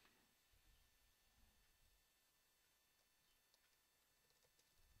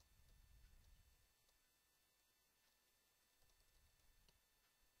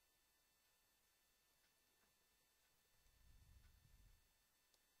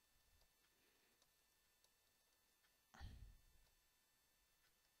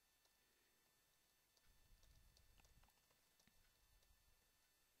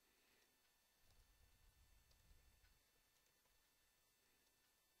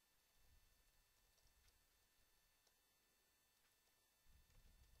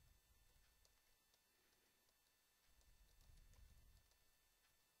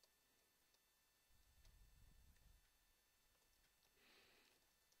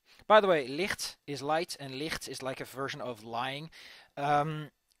 By the way, licht is light, and licht is like a version of lying.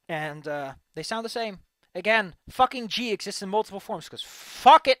 And they sound the same. Again, fucking G exists in multiple forms because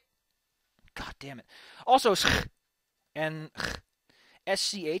fuck it. God damn it. Also, sch and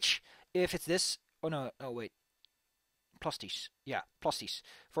sch, if it's this. Oh no, oh wait. Plasties. Yeah, plasties.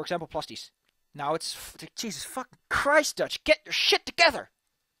 For example, plasties. Now it's. Jesus fucking Christ, Dutch. Get your shit together.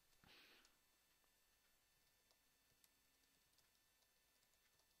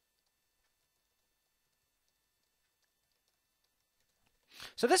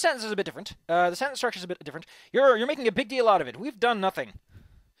 So this sentence is a bit different. The sentence structure is a bit different. You're making a big deal out of it. We've done nothing.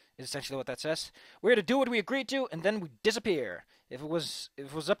 Is essentially what that says. We're to do what we agreed to, and then we disappear. If it was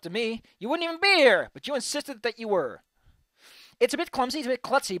up to me, you wouldn't even be here. But you insisted that you were. It's a bit clumsy, it's a bit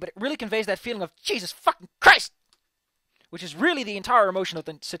klutzy, but it really conveys that feeling of Jesus fucking Christ, which is really the entire emotion of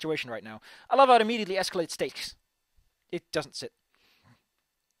the situation right now. I love how it immediately escalates stakes. It doesn't sit.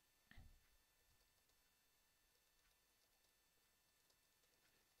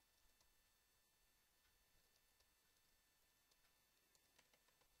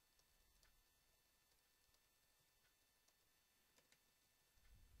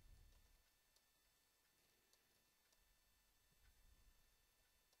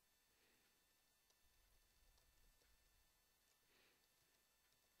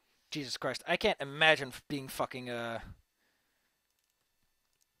 Jesus Christ, I can't imagine being fucking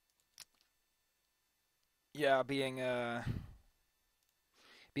yeah, being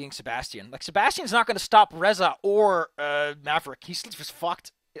Sebastian. Like Sebastian's not going to stop Reza or Maverick. He's just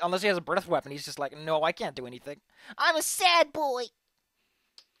fucked unless he has a breath weapon. He's just like, no, I can't do anything. I'm a sad boy.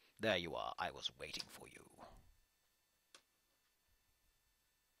 There you are. I was waiting for you.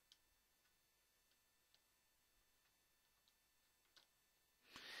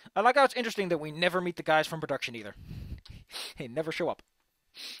 I like how it's interesting that we never meet the guys from production either. They never show up.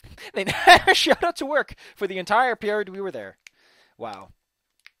 They never showed up to work for the entire period we were there. Wow.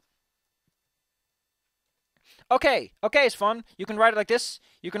 Okay, it's fun. You can write it like this.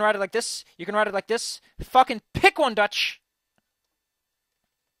 You can write it like this. You can write it like this. Fucking pick one, Dutch.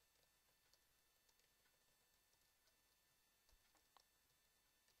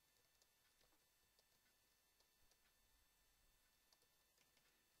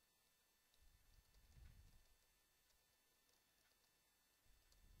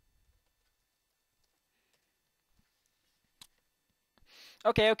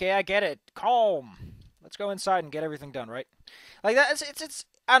 Okay, I get it. Calm. Let's go inside and get everything done, right? Like that. It's.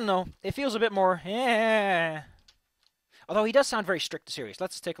 I don't know. It feels a bit more. Yeah. Although he does sound very strict and serious.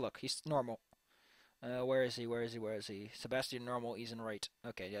 Let's take a look. He's normal. Where is he? Where is he? Where is he? Sebastian normal. He's in right.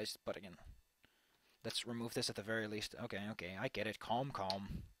 Okay, yeah, he's butting in. Let's remove this at the very least. Okay, I get it.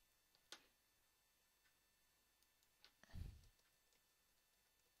 Calm.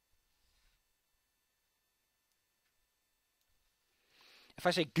 If I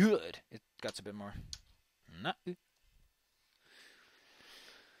say good, it gets a bit more. Nah.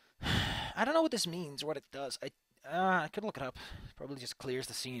 I don't know what this means or what it does. I could look it up. Probably just clears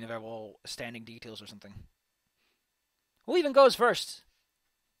the scene of all standing details or something. Who even goes first?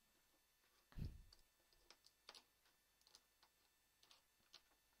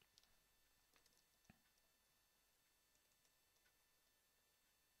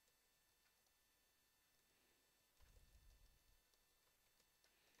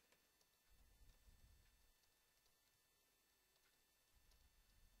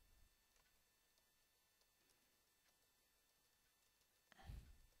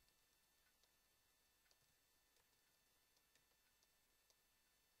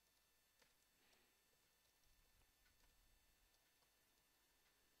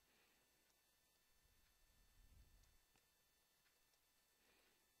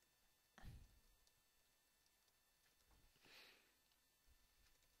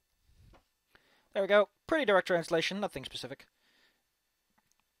 There we go. Pretty direct translation, nothing specific.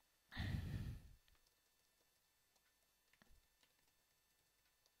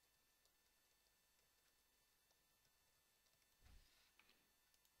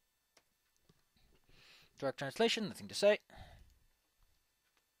 Direct translation, nothing to say.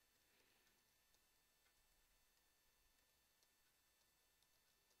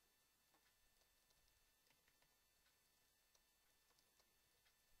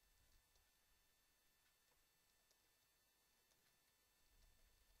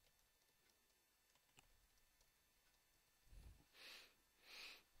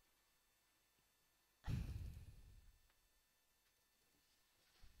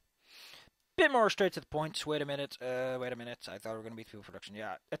 Bit more straight to the point. Wait a minute. I thought we were going to be through production.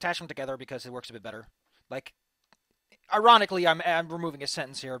 Yeah, attach them together because it works a bit better. Like, Ironically, I'm removing a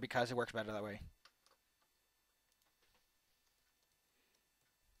sentence here because it works better that way.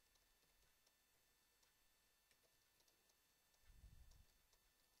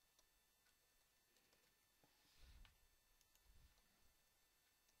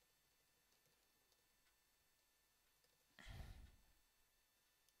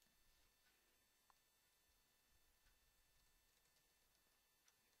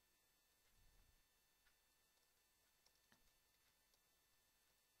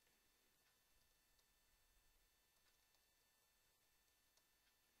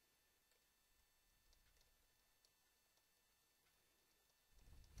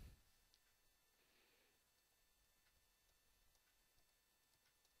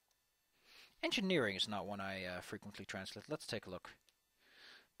 Engineering is not one I frequently translate. Let's take a look.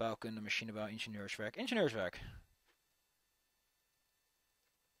 Bouwkunde, machinebouw, ingenieurswerk. Ingenieurswerk.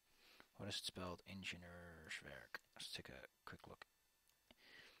 What is it spelled? Ingenieurswerk. Let's take a quick look.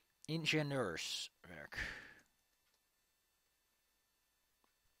 Ingenieurswerk.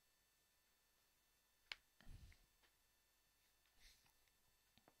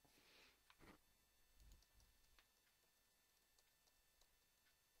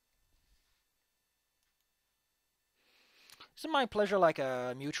 Isn't my pleasure like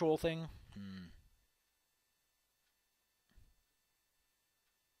a mutual thing?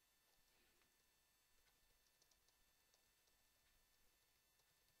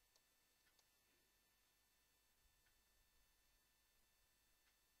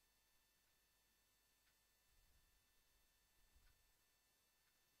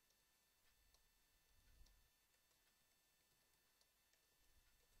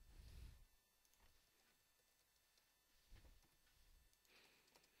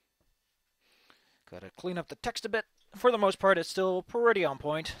 Gotta clean up the text a bit. For the most part, it's still pretty on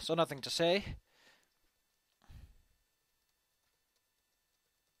point, so nothing to say.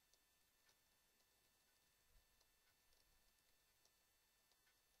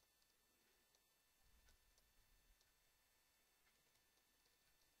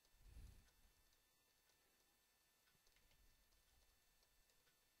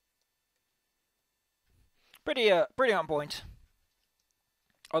 Pretty on point.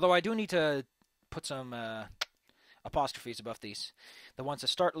 Although I do need to put some apostrophes above these. The ones that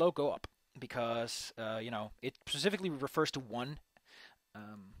start low go up because it specifically refers to one.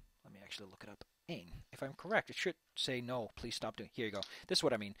 Let me actually look it up. If I'm correct, it should say no. Please stop doing. Here you go. This is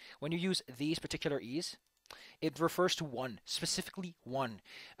what I mean. When you use these particular e's, it refers to one, specifically one.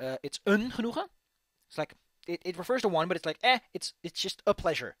 It's een genoegen. It's like it refers to one, but it's like it's just a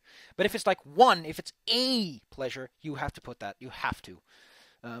pleasure. But if it's like one, if it's a pleasure, you have to put that. You have to.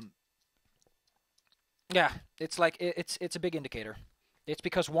 Yeah, it's like it's a big indicator. It's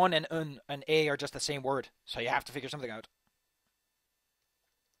because one and and a are just the same word, so you have to figure something out.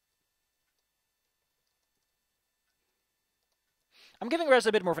 I'm giving Rez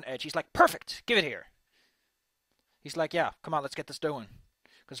a bit more of an edge. He's like, perfect, give it here. He's like, yeah, come on, let's get this doing.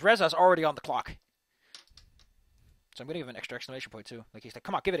 Because Reza's already on the clock. So I'm going to give him an extra exclamation point too. Like he's like,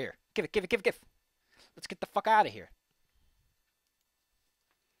 come on, give it here. Give it, give it, give it, give it. Let's get the fuck out of here.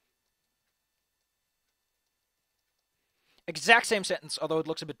 Exact same sentence, although it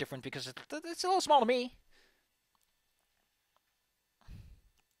looks a bit different because it's a little small to me.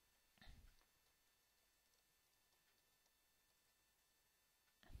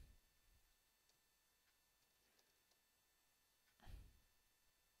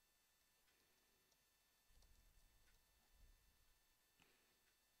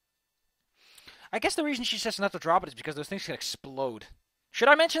 I guess the reason she says not to drop it is because those things can explode. Should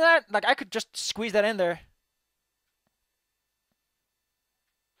I mention that? Like, I could just squeeze that in there.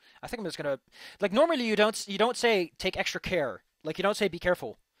 I think I'm just gonna like normally you don't say take extra care. Like you don't say be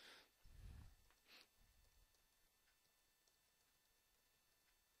careful.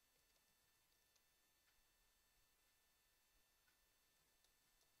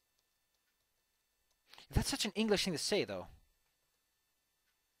 That's such an English thing to say though.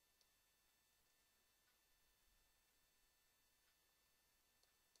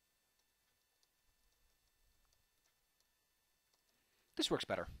 This works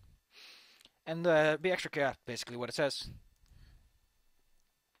better. And be extra care, basically what it says.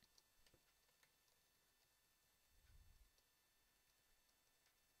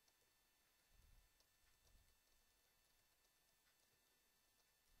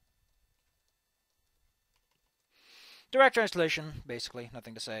 Direct translation, basically,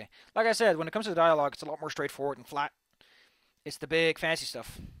 nothing to say. Like I said, when it comes to the dialogue, it's a lot more straightforward and flat. It's the big fancy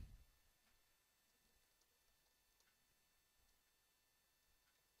stuff.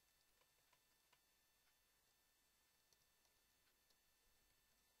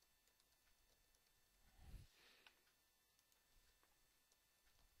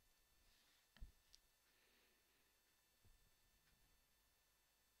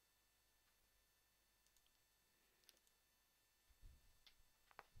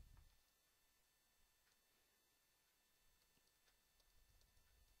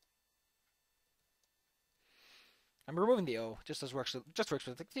 I'm removing the O. Just works with.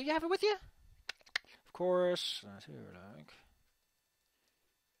 Do you have it with you? Of course.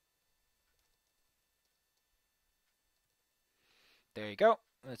 There you go.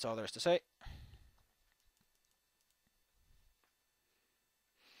 That's all there is to say.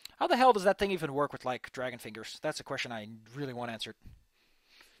 How the hell does that thing even work with, like, dragon fingers? That's a question I really want answered.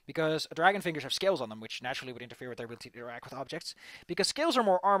 Because dragon fingers have scales on them, which naturally would interfere with their ability to interact with objects. Because scales are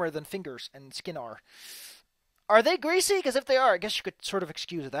more armor than fingers and skin are. Are they greasy? Because if they are, I guess you could sort of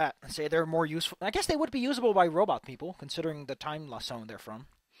excuse that and say they're more useful. I guess they would be usable by robot people, considering the time zone they're from.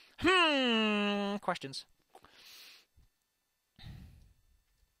 Questions.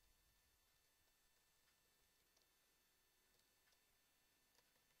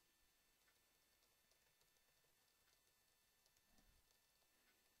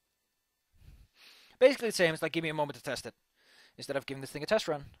 Basically the same. It's like, give me a moment to test it. Instead of giving this thing a test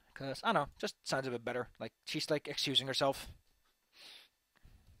run. Because, I don't know, just sounds a bit better. Like, she's, like, excusing herself.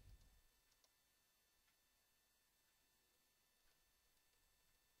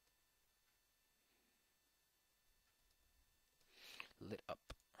 Lit up.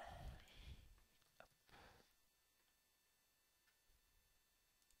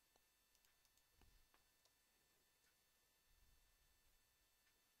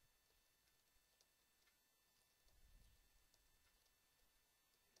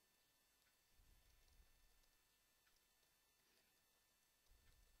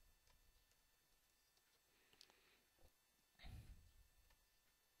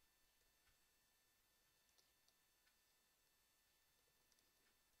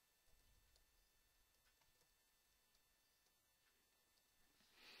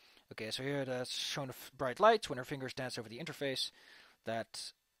 Okay, so here that's shown bright lights when her fingers dance over the interface.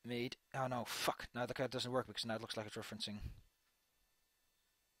 That made... Oh no, fuck. Now the card doesn't work because now it looks like it's referencing...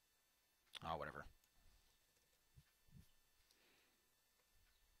 Oh, whatever.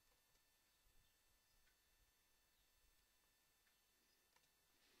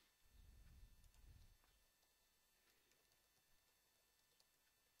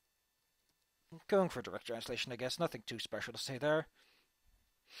 Going for direct translation, I guess. Nothing too special to say there.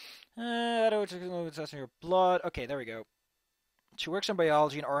 I don't know what's testing your blood. Okay, there we go. She works in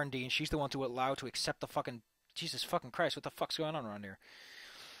biology and R&D, and she's the one to allow to accept the fucking... Jesus fucking Christ, what the fuck's going on around here?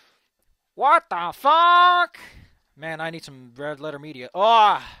 What the fuck? Man, I need some red letter media.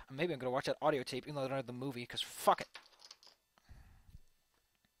 Oh, maybe I'm gonna watch that audio tape even though I don't have the movie, because fuck it.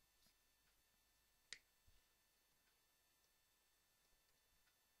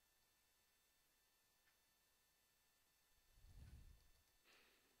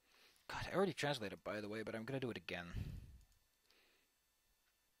 God, I already translated, by the way, but I'm gonna do it again.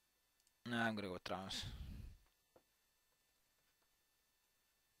 Nah, I'm gonna go with trans.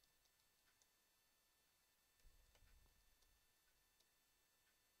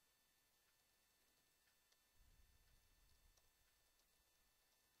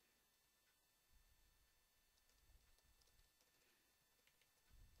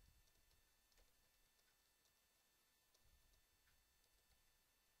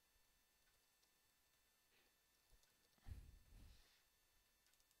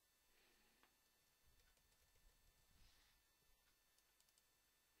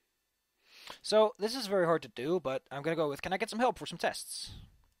 So, this is very hard to do, but I'm gonna go with, can I get some help for some tests?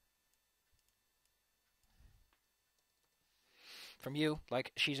 From you,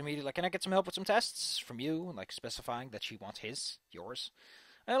 like, she's immediately like, can I get some help with some tests? From you, like, specifying that she wants yours.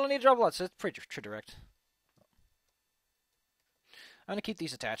 I only need to drop lots, so it's pretty direct. I'm gonna keep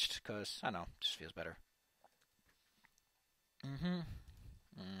these attached, because, I don't know, it just feels better.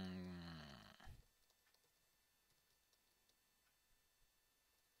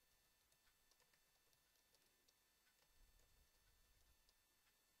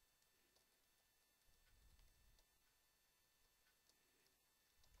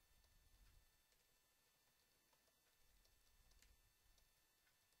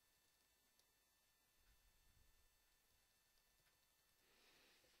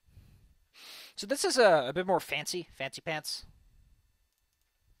 So this is a bit more fancy pants.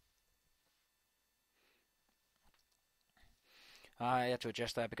 I have to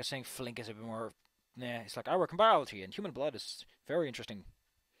adjust that because saying flink is a bit more... Nah, it's like, I work in biology and human blood is very interesting.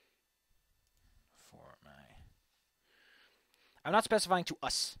 For my... I'm not specifying to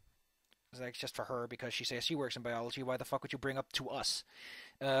us. It's like just for her because she says she works in biology. Why the fuck would you bring up to us?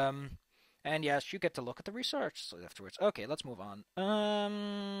 And yes, you get to look at the research afterwards. Okay, let's move on.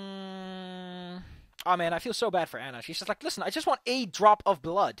 Oh man, I feel so bad for Anna. She's just like, listen, I just want a drop of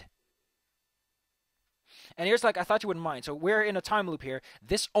blood. And here's like, I thought you wouldn't mind. So we're in a time loop here.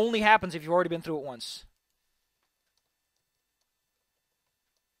 This only happens if you've already been through it once.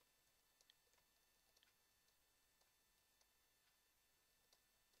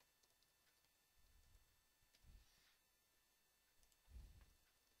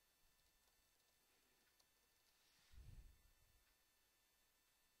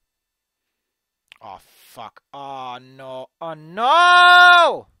 Oh, fuck. Oh, no. Oh,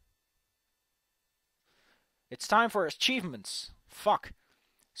 no! It's time for achievements. Fuck.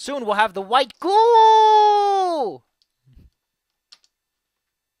 Soon we'll have the white goo!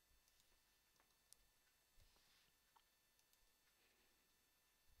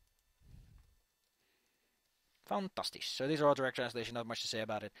 Fantastic. So these are all direct translation, not much to say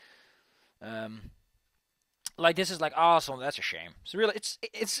about it. Like this is like awesome. That's a shame. So really,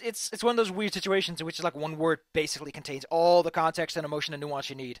 it's one of those weird situations in which it's like one word basically contains all the context and emotion and nuance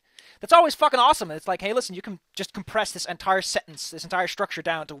you need. That's always fucking awesome. And it's like, hey, listen, you can just compress this entire sentence, this entire structure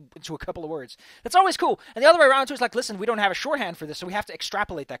down into a couple of words. That's always cool. And the other way around too is like, listen, we don't have a shorthand for this, so we have to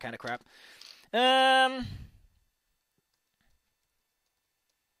extrapolate that kind of crap.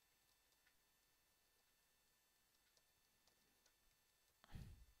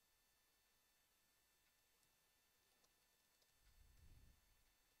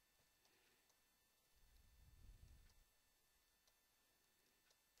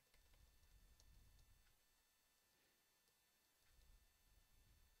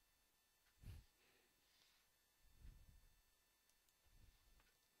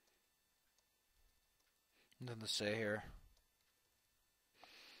 Nothing to say here.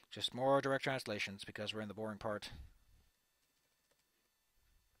 Just more direct translations because we're in the boring part.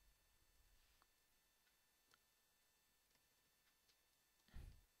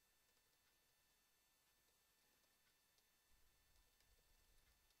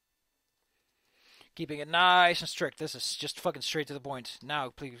 Keeping it nice and strict. This is just fucking straight to the point. Now,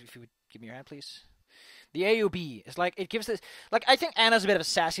 please, if you would give me your hand, please. The AUB is like, it gives this, like, I think Anna's a bit of a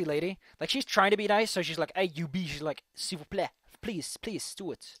sassy lady. Like, she's trying to be nice, so she's like, AUB, she's like, s'il vous plaît, please, please,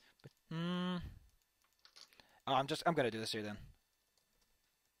 do it. But, oh, I'm gonna do this here then.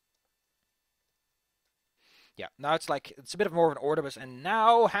 Yeah, now it's like, it's a bit of more of an order, and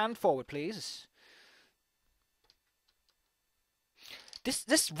now, hand forward, please.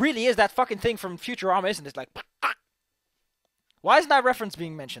 This really is that fucking thing from Futurama, isn't it? Like, why isn't that reference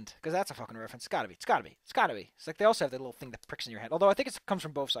being mentioned? Because that's a fucking reference. It's gotta be. It's gotta be. It's gotta be. It's like they also have that little thing that pricks in your hand. Although I think it comes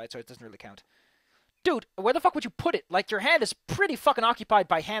from both sides, so it doesn't really count. Dude, where the fuck would you put it? Like, your hand is pretty fucking occupied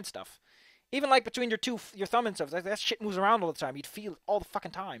by hand stuff. Even like between your thumb and stuff, that shit moves around all the time. You'd feel it all the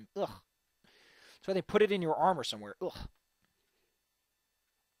fucking time. Ugh. That's why they put it in your arm or somewhere. Ugh. I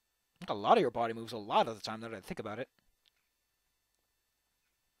think a lot of your body moves a lot of the time now that I think about it.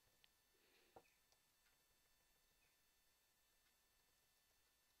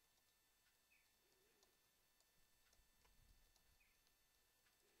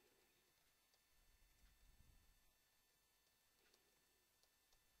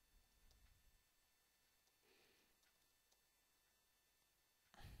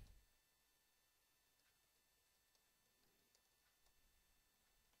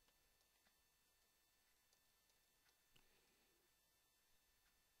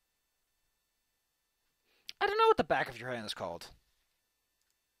 I don't know what the back of your hand is called.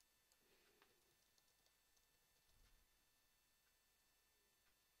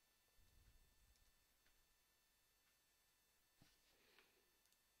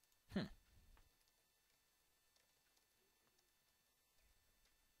 Hmm.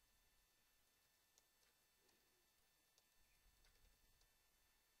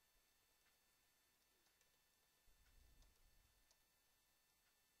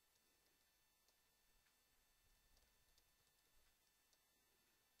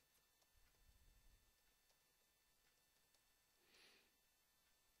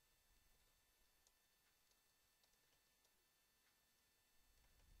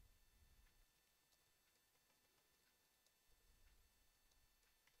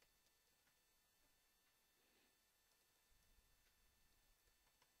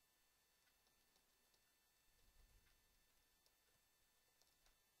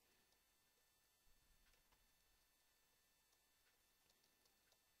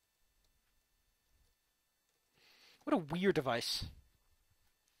 What a weird device.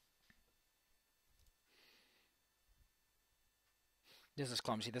 This is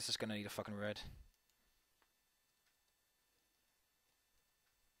clumsy. This is gonna need a fucking red.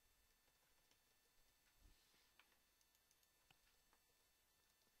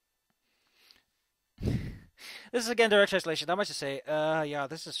 This is again direct translation. Not much to say. Yeah,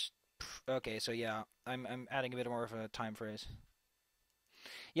 this is okay. So yeah, I'm adding a bit more of a time phrase.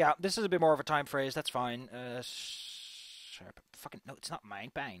 Yeah, this is a bit more of a time phrase. That's fine. Sharp. Fucking no, it's not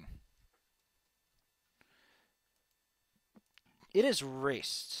mine. Bang. It is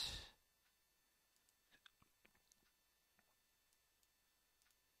raced.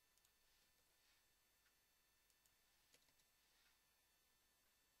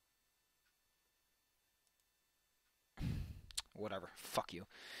 Whatever. Fuck you.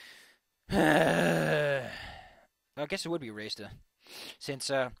 I guess it would be erased, since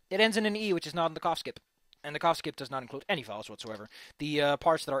it ends in an E, which is not in the cough skip. And the cough skip does not include any vowels whatsoever. The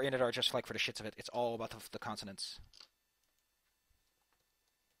parts that are in it are just like for the shits of it. It's all about the consonants.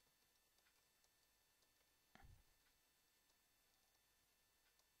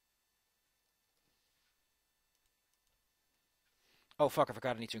 Oh fuck, I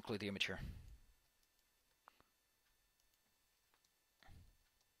forgot I need to include the image here.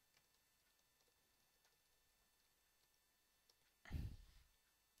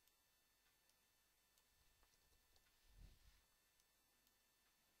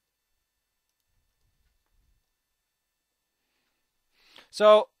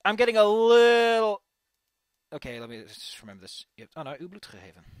 So, I'm getting a little... Okay, let me just remember this. Oh no, uw bloed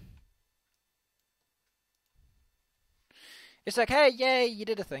gegeven. It's like, hey, yay, you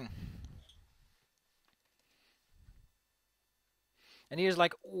did a thing. And he was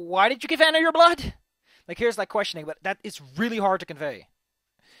like, why did you give Anna your blood? Like, here's like questioning, but that is really hard to convey.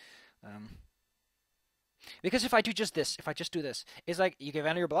 Because if I do just this, if I just do this, it's like, you gave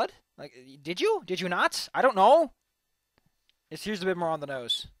Anna your blood? Like, did you? Did you not? I don't know. Here's a bit more on the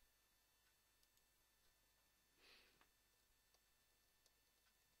nose.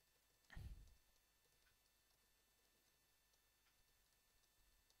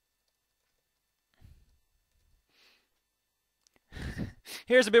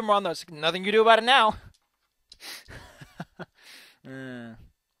 Here's a bit more on those. Nothing you do about it now.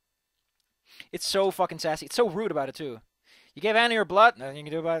 It's so fucking sassy. It's so rude about it, too. You gave Anna your blood? Nothing you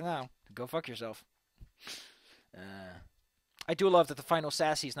can do about it now. Go fuck yourself. I do love that the final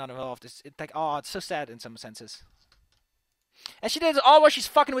sassy is not involved. It's like, oh, it's so sad in some senses. And she did it all while she's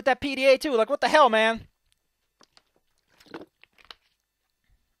fucking with that PDA, too. Like, what the hell, man?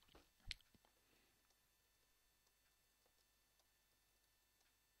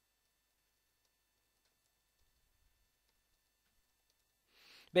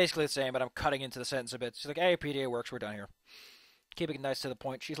 Basically the same, but I'm cutting into the sentence a bit. She's like, hey, PDA works, we're done here. Keeping it nice to the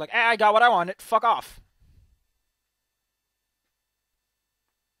point. She's like, hey, I got what I wanted. Fuck off.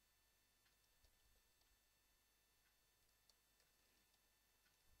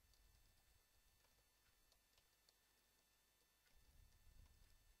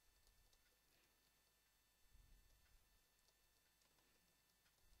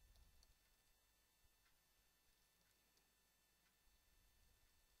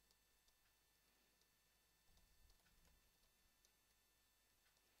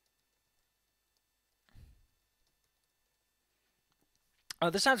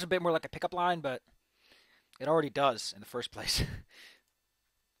 This sounds a bit more like a pickup line, but it already does in the first place.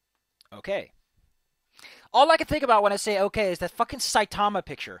 Okay. All I can think about when I say okay is that fucking Saitama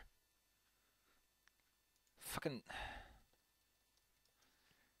picture. Fucking...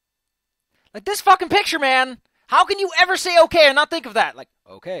 Like, this fucking picture, man! How can you ever say okay and not think of that? Like,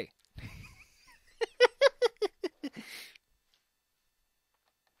 okay.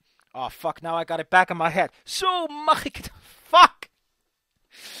 Oh, fuck, now I got it back in my head. So, Mike, fuck!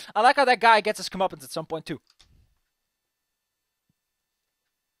 I like how that guy gets his comeuppance at some point, too.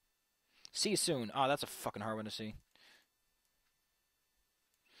 See you soon. Oh, that's a fucking hard one to see.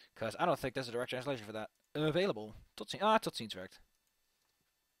 Because I don't think there's a direct translation for that. Available. Tot ziens werkt.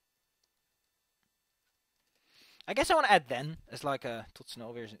 I guess I want to add then as like a tot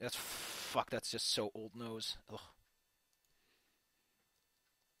snel weer. That's fuck. That's just so old nose. Ugh.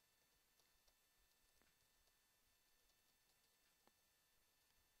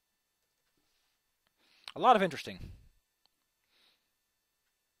 A lot of interesting.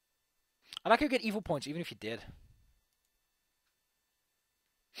 I like how you get evil points even if you did.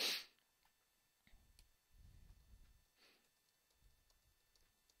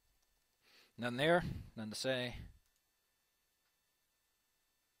 None there. None to say.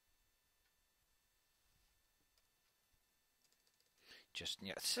 Just,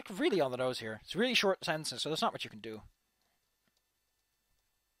 yeah, it's like really on the nose here. It's really short sentences, so there's not much you can do.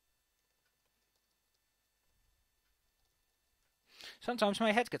 Sometimes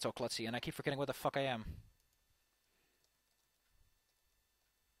my head gets all klutzy and I keep forgetting where the fuck I am.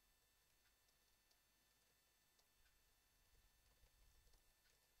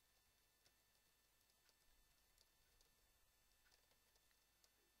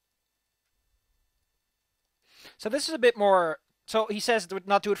 So this is a bit more... So he says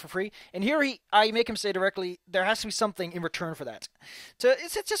not do it for free. And here I make him say directly, there has to be something in return for that. So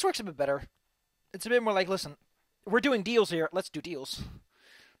it just works a bit better. It's a bit more like, listen, we're doing deals here. Let's do deals.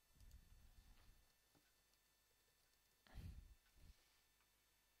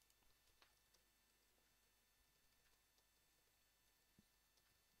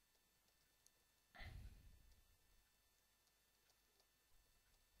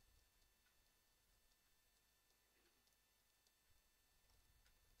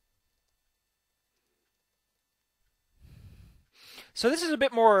 So this is a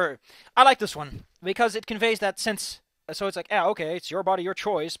bit more. I like this one because it conveys that sense. So it's like, yeah, okay, it's your body, your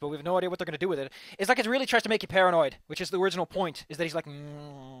choice, but we have no idea what they're gonna do with it. It's like it really tries to make you paranoid, which is the original point. Is that he's like,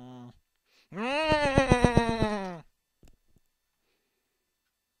 mm.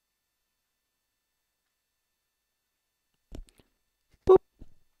 Boop.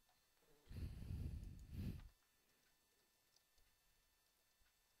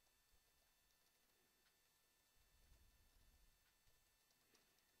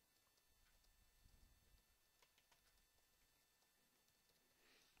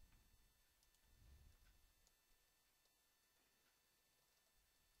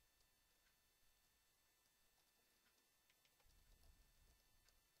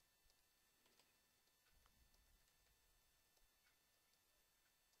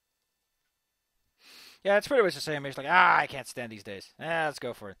 Yeah, it's pretty much the same. He's like, I can't stand these days. Let's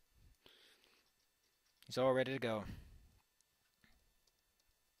go for it. He's all ready to go.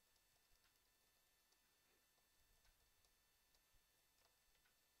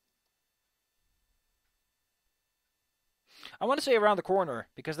 I want to say around the corner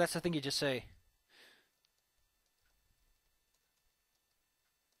because that's the thing you just say.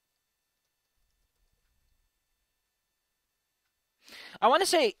 I want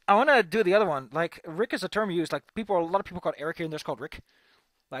to do the other one. Like Rick is a term used. Like a lot of people call Eric here, and there's called Rick.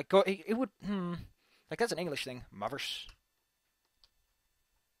 Like go, it would, like that's an English thing. Mothers,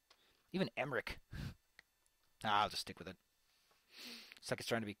 even Emmerich. I'll just stick with it. It's like it's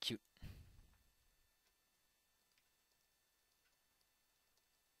trying to be cute.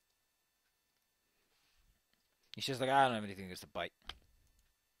 He's just like, I don't have anything against the bite.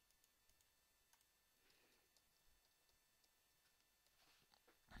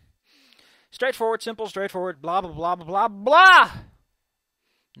 Straightforward, simple, straightforward, blah, blah, blah, blah, blah, blah!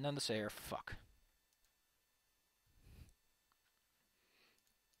 None to say or fuck.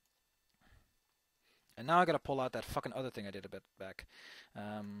 And now I gotta pull out that fucking other thing I did a bit back.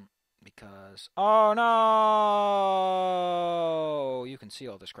 Because... Oh no! You can see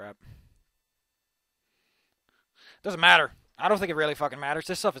all this crap. Doesn't matter. I don't think it really fucking matters.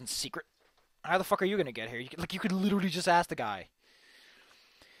 This stuff is secret. How the fuck are you gonna get here? You could literally just ask the guy.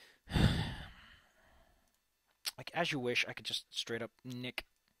 Like, as you wish, I could just straight up nick.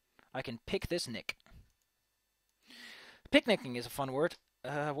 I can pick this nick. Picnicking is a fun word.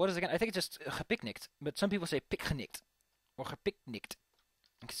 What is it again? I think it's just gepicnicked. But some people say pikgenikt. Or gepicnicked.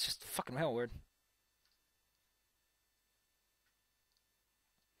 It's just fucking hell word.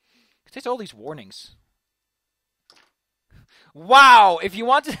 It takes all these warnings. Wow! If you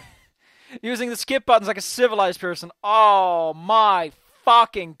want to... using the skip buttons like a civilized person. Oh my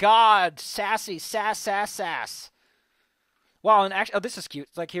fucking god! Sassy, sass, sass, sass. Wow, and actually... Oh, this is cute.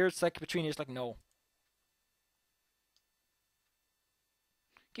 It's like here, it's like between you, it's like no.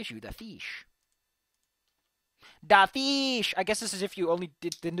 Gives you the fish. Da fish! I guess this is if you only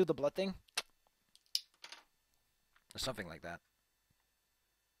didn't do the blood thing. Or something like that.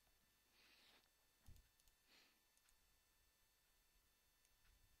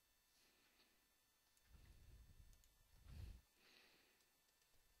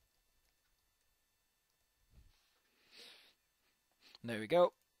 There we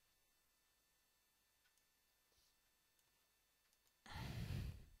go.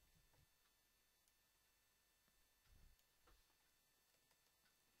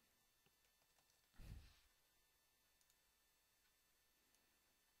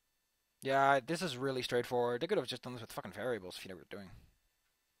 Yeah, this is really straightforward. They could have just done this with fucking variables if you know what you're doing.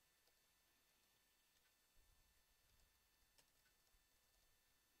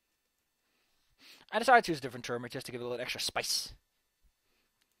 I decided to use a different term just to give it a little extra spice.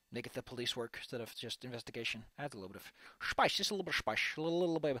 Make it the police work instead of just investigation. Add a little bit of spice, just a little bit of spice, a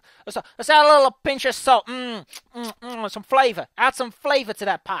little bit. Let's add a little pinch of salt. Some flavor. Add some flavor to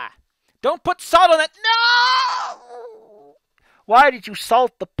that pie. Don't put salt on it. No! Why did you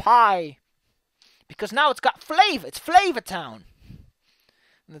salt the pie? Because now it's got flavor. It's Flavor Town.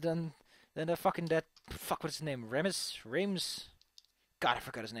 And then the fucking that fuck what's his name? Rems. God, I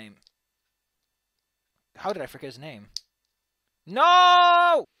forgot his name. How did I forget his name?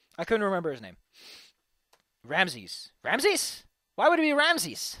 No! I couldn't remember his name. Ramses. Ramses? Why would it be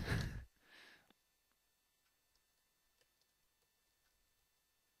Ramses?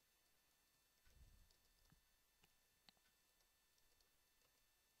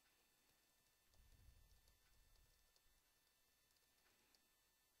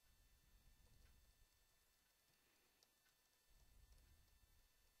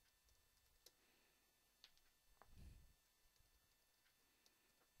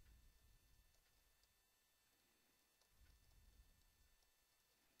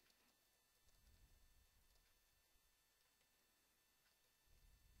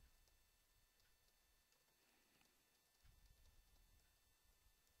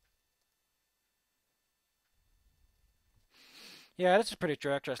 Yeah, this is a pretty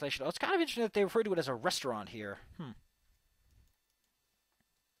direct translation. Oh, it's kind of interesting that they refer to it as a restaurant here.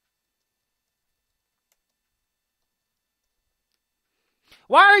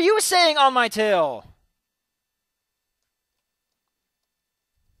 Why are you saying on my tail?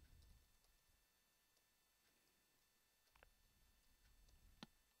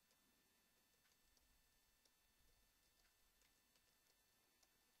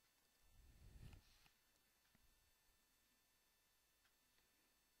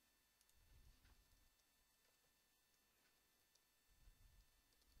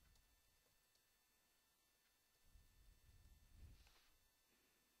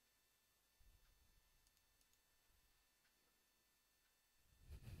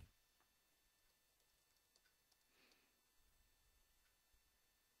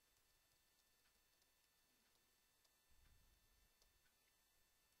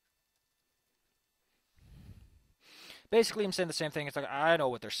 Basically, I'm saying the same thing. It's like, I know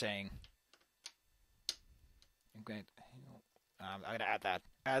what they're saying. Okay. I'm gonna add that.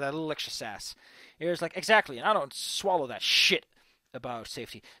 Add that little extra sass. It's like, exactly, and I don't swallow that shit about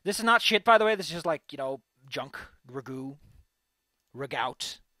safety. This is not shit, by the way. This is just like, junk, ragu,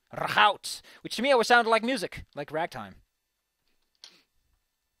 ragout, ragout, which to me always sounded like music, like ragtime.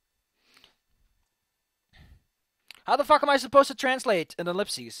 How the fuck am I supposed to translate an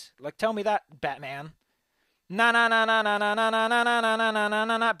ellipses? Like, tell me that, Batman. Na na na na na na na na na na na na na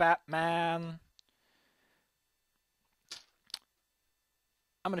na na Batman.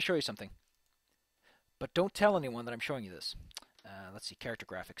 I'm gonna show you something, but don't tell anyone that I'm showing you this. Let's see, character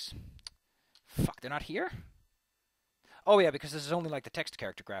graphics. Fuck, they're not here? Oh yeah, because this is only like the text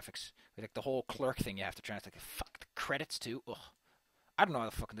character graphics. Like the whole clerk thing you have to translate. Fuck, the credits too. Ugh. I don't know how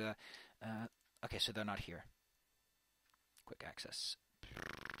to fucking do that. Okay, so they're not here. Quick access.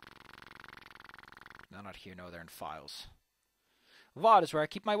 They're not here. No, they're in files. VOD is where I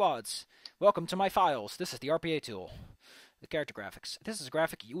keep my WODs. Welcome to my files. This is the RPA tool. The character graphics. This is a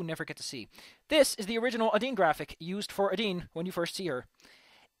graphic you will never get to see. This is the original Adine graphic used for Adine when you first see her.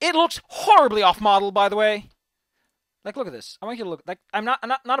 It looks horribly off model, by the way. Like, look at this. I want you to look. Like, I'm not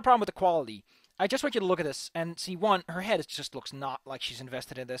a problem with the quality. I just want you to look at this and see, one, her head just looks not like she's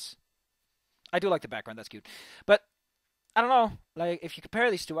invested in this. I do like the background. That's cute. But I don't know. Like, if you compare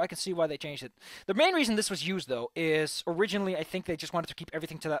these two, I can see why they changed it. The main reason this was used, though, is originally I think they just wanted to keep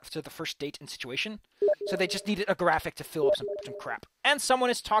everything to the first date and situation. So they just needed a graphic to fill up some crap. And someone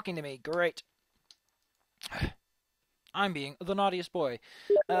is talking to me. Great. I'm being the naughtiest boy.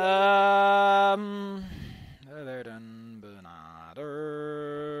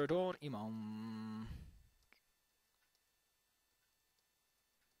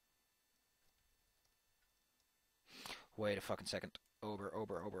 Wait a fucking second. Ober,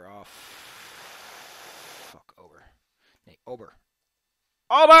 off. Fuck, Ober. Nee, Ober.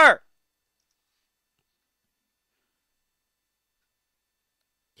 Ober!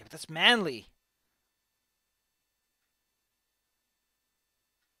 Yeah, but that's manly.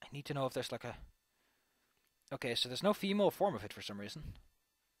 I need to know if there's like a... Okay, so there's no female form of it for some reason.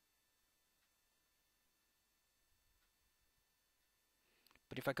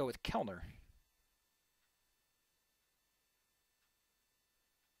 But if I go with Kellner...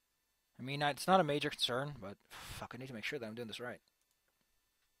 I mean, it's not a major concern, but fuck, I need to make sure that I'm doing this right.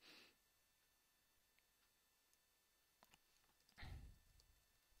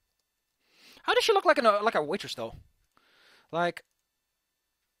 How does she look like a waitress, though? Like,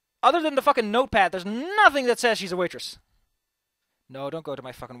 other than the fucking notepad, there's nothing that says she's a waitress. No, don't go to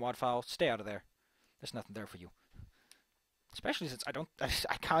my fucking WAD file. Stay out of there. There's nothing there for you. Especially since I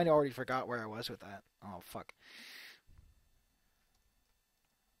kind of already forgot where I was with that. Oh, fuck.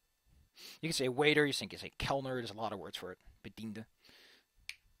 You can say waiter, you can say Kellner, there's a lot of words for it. Bediende.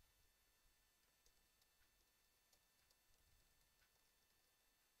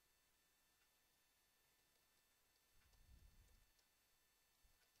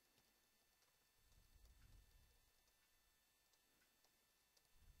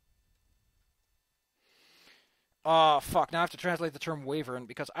 Oh, fuck, now I have to translate the term wavern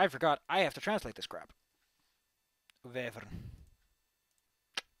because I forgot I have to translate this crap. Wavern.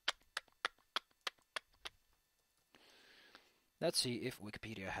 Let's see if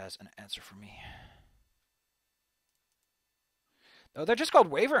Wikipedia has an answer for me. Oh, they're just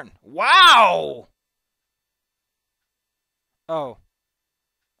called Wavern. Wow! Oh.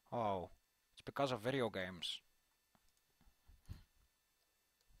 Oh. It's because of video games.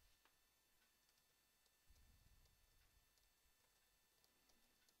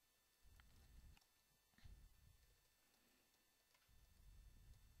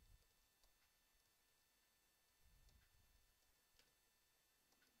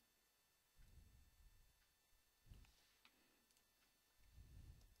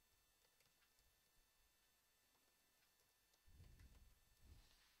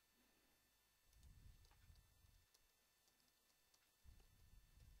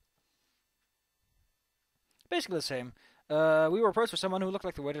 Basically the same. We were approached for someone who looked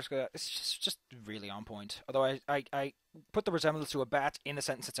like the waiter's guy. It's just really on point. Although I put the resemblance to a bat in the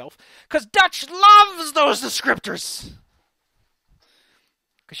sentence itself. Because Dutch loves those descriptors!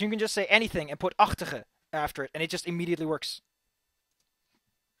 Because you can just say anything and put achtige after it, and it just immediately works.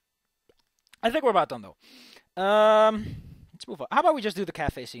 I think we're about done, though. Let's move on. How about we just do the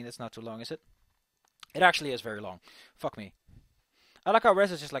cafe scene? That's not too long, is it? It actually is very long. Fuck me. I like how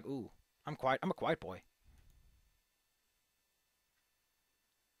Rez is just like, ooh, I'm a quiet boy.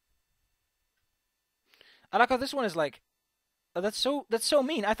 I like how this one is like, oh, that's so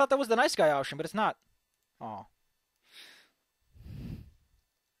mean. I thought that was the nice guy option, but it's not. Aw.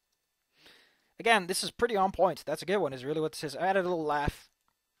 Again, this is pretty on point. That's a good one, is really what this is. I added a little laugh.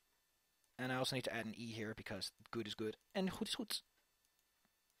 And I also need to add an E here because good is good. And goed is goed.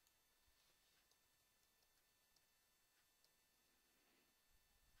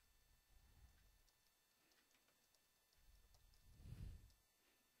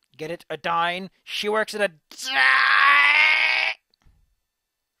 Get it? A dine. She works at a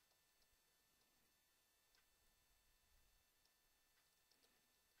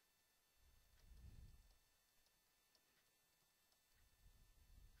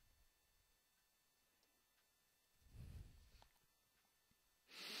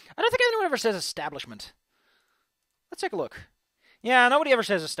I don't think anyone ever says establishment. Let's take a look. Yeah, nobody ever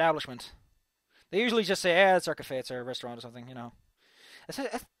says establishment. They usually just say, it's our cafe, it's our restaurant or something, you know. I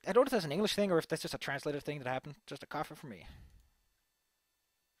don't know if that's an English thing or if that's just a translated thing that happened. Just a coffee for me.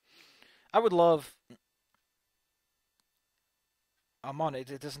 I would love... I'm on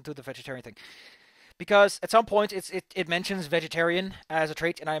it. It doesn't do the vegetarian thing. Because at some point it mentions vegetarian as a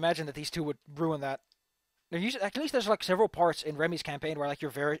trait, and I imagine that these two would ruin that. At least there's like several parts in Remy's campaign where like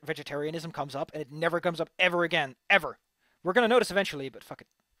your vegetarianism comes up, and it never comes up ever again. Ever. We're gonna notice eventually, but fuck it.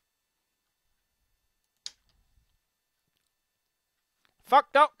 Fuck,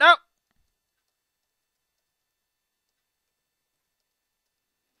 no, no!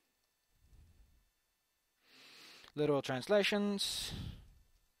 Literal translations.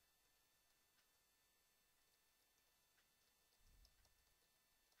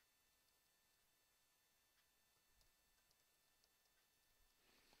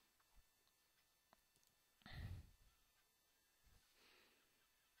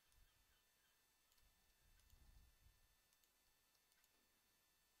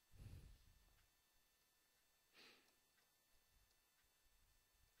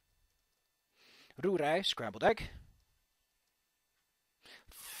 Roerij, scrambled egg.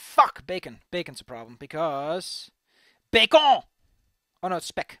 Fuck, bacon. Bacon's a problem because... Bacon! Oh no, it's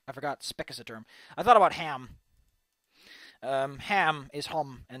speck. I forgot. Speck is a term. I thought about ham. Ham is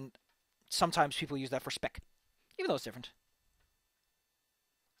hum, and sometimes people use that for speck. Even though it's different.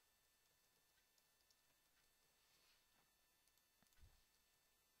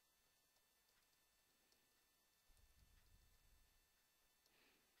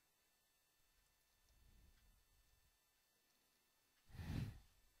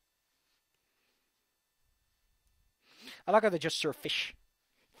 I like how they just serve fish.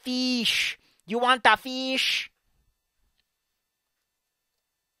 Fish! You want the fish?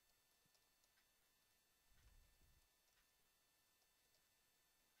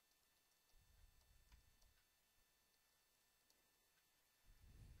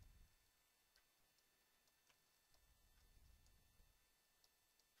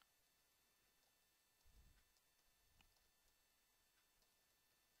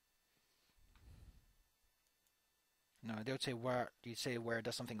 No, they would say where. You say where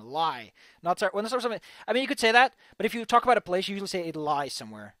does something lie? Not start when something. I mean, you could say that, but if you talk about a place, you usually say it lies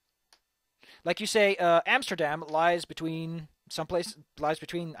somewhere. Like you say, Amsterdam lies between someplace lies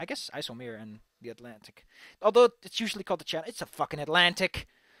between, I guess, IJsselmeer and the Atlantic. Although it's usually called the Channel. It's a fucking Atlantic.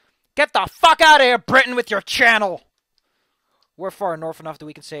 Get the fuck out of here, Britain, with your channel. We're far north enough that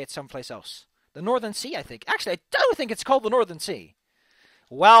we can say it's someplace else. The Northern Sea, I think. Actually, I don't think it's called the Northern Sea.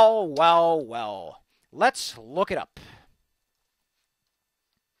 Well, well, well. Let's look it up.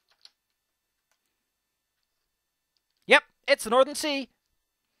 Yep, it's the Northern Sea.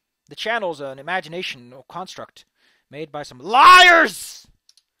 The Channel's an imagination or construct made by some liars!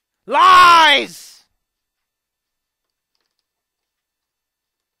 Lies!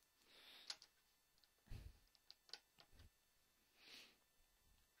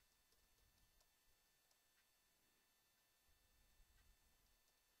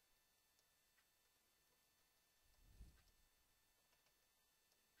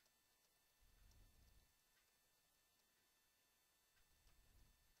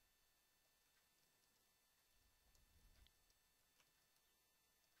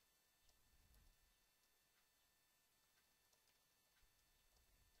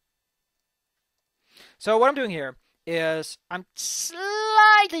 So what I'm doing here is I'm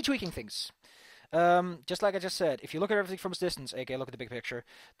slightly tweaking things. Just like I just said, if you look at everything from a distance, aka look at the big picture,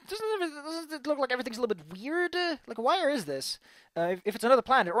 doesn't it look like everything's a little bit weird? Like, why is this? If it's another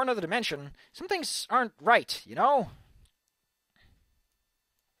planet or another dimension, some things aren't right, you know?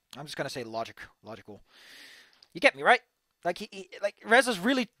 I'm just gonna say logical. You get me, right? Like like Reza's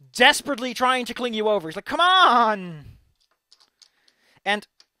really desperately trying to cling you over. He's like, come on! And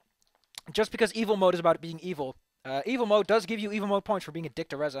just because evil mode is about being evil, evil mode does give you evil mode points for being a dick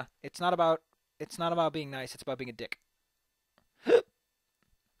to Reza. It's not about being nice. It's about being a dick.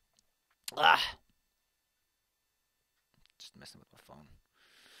 Ah, just messing with my phone.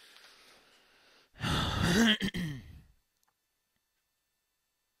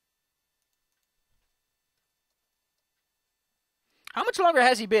 How much longer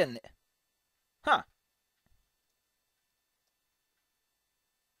has he been? Huh.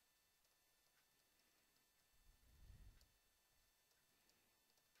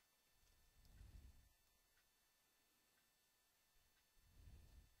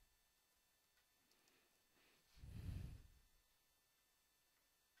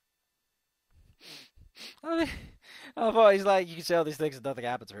 Oh, he's like, you can say all these things and nothing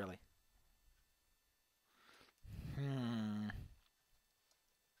happens, really. Hmm.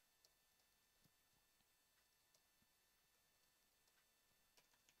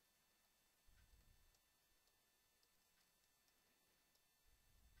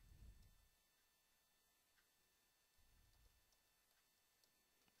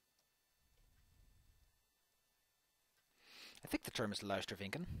 I think the term is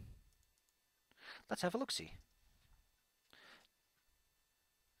luistervinken. Let's have a look-see.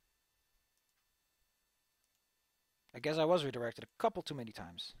 I guess I was redirected a couple too many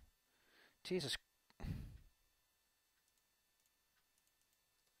times. Jesus.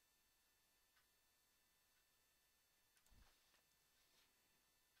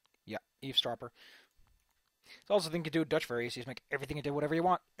 Yeah, eavesdropper. It's also a thing you can do with Dutch very easy. Is make everything you do whatever you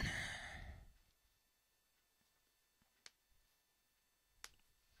want.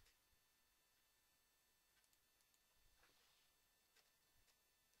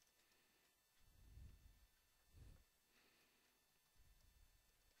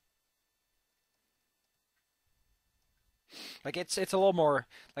 Like it's a little more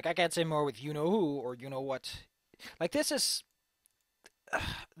like I can't say more with you know who or you know what. Like this is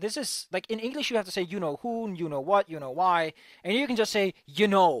like in English you have to say you know who, you know what, you know why, and you can just say you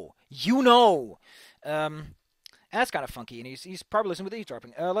know, you know. And that's kind of funky, and he's probably listening with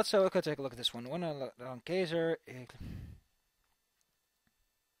eavesdropping. Let's take a look at this one. One on Kaiser.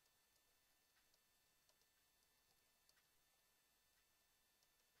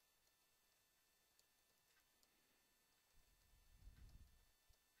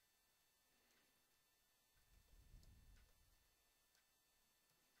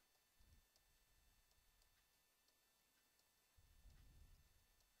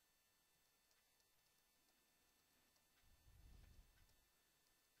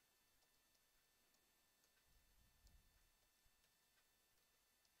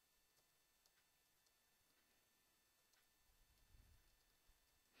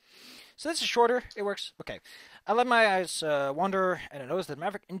 So this is shorter. It works. Okay. I let my eyes wander, and I noticed that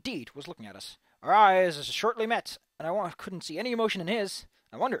Maverick indeed was looking at us. Our eyes shortly met, and couldn't see any emotion in his.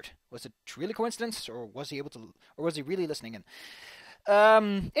 I wondered, was it really coincidence, or was he really listening in? I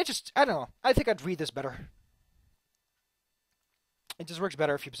don't know. I think I'd read this better. It just works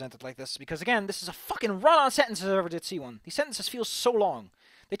better if you present it like this, because again, this is a fucking run-on sentence if I ever did see one. These sentences feel so long.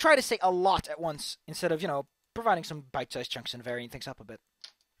 They try to say a lot at once, instead of, providing some bite-sized chunks and varying things up a bit.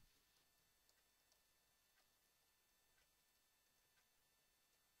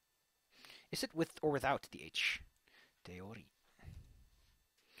 Is it with or without the H? Teori.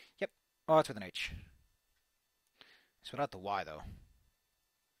 Yep. Oh, it's with an H. It's without the Y, though.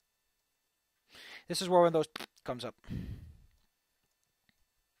 This is where one of those comes up.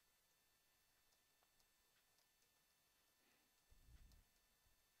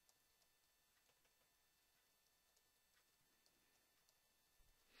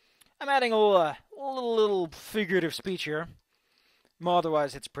 I'm adding a little figurative speech here.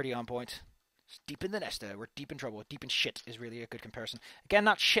 Otherwise, it's pretty on point. It's deep in the nest. We're deep in trouble. Deep in shit is really a good comparison. Again,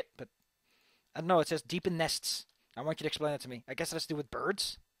 not shit, but I don't know. It says deep in nests. I want you to explain it to me. I guess it has to do with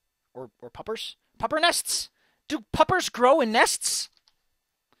birds or puppers. Pupper nests. Do puppers grow in nests?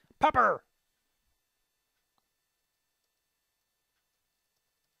 Pupper.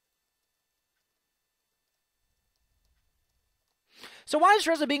 So why is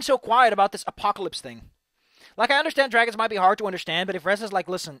Reza being so quiet about this apocalypse thing? Like, I understand dragons might be hard to understand, but if Reza's like,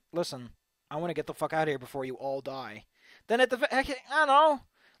 listen, I want to get the fuck out of here before you all die. Then at the I don't know.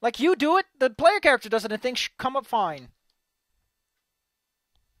 Like you do it, the player character does it, and things come up fine.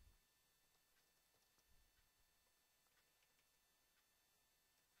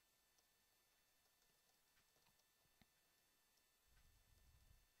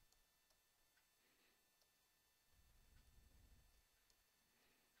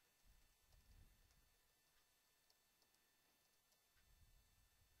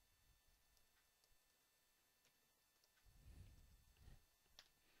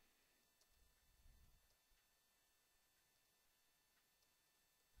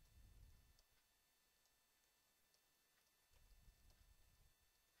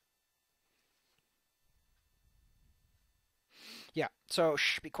 Yeah, so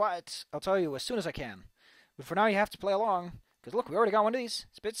shh, be quiet. I'll tell you as soon as I can. But for now, you have to play along. Because look, we already got one of these.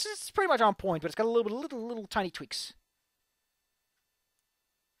 It's pretty much on point, but it's got a little tiny tweaks.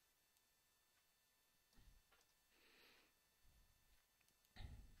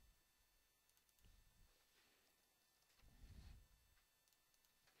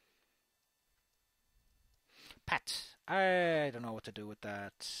 Pat. I don't know what to do with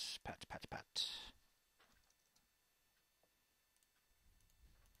that. Pat, pat, pat.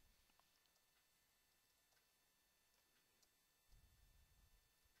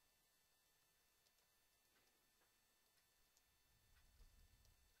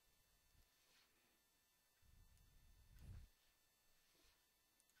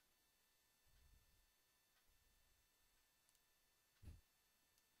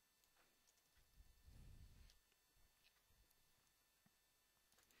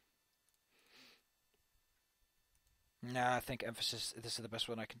 Nah, I think emphasis. This is the best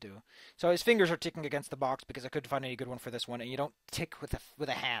one I can do. So his fingers are ticking against the box because I couldn't find any good one for this one. And you don't tick with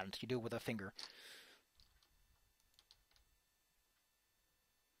a hand. You do it with a finger.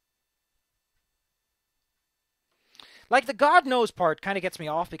 Like the God knows part kind of gets me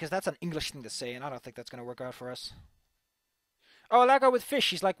off because that's an English thing to say, and I don't think that's gonna work out for us. Oh, like with fish,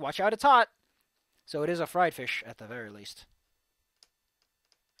 he's like, watch out, it's hot. So it is a fried fish at the very least.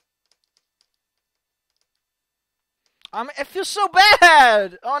 It feels so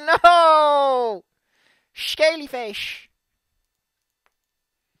bad. Oh no, scaly fish.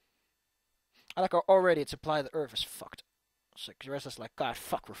 I like already it's implied the Earth is fucked. So the rest is like, God,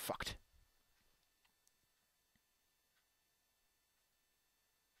 fuck, we're fucked.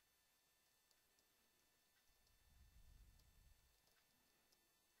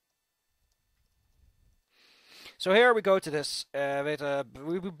 So here we go to this.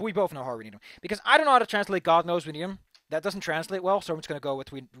 We both know how we need him. Because I don't know how to translate God knows we need him. That doesn't translate well, so I'm just going to go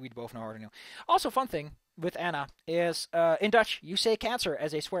with we both know how to know. Also, fun thing with Anna is in Dutch, you say cancer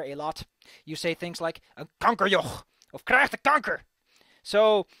as a swear a lot. You say things like, kankerjoch, of krijgt de kanker.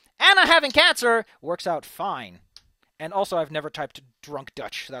 So, Anna having cancer works out fine. And also, I've never typed drunk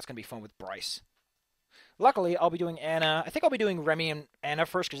Dutch, so that's going to be fun with Bryce. Luckily, I'll be doing Anna. I think I'll be doing Remy and Anna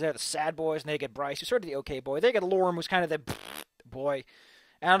first because they're the sad boys, and they get Bryce, who's sort of the okay boy. They get Lorm, who's kind of the boy.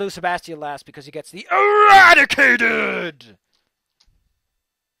 And I'll do Sebastian last because he gets the eradicated.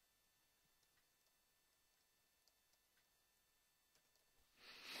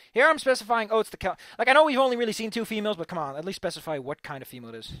 Here I'm specifying, oh, it's the count. Like, I know we've only really seen two females, but come on, at least specify what kind of female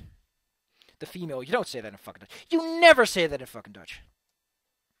it is. The female. You don't say that in fucking Dutch. You never say that in fucking Dutch.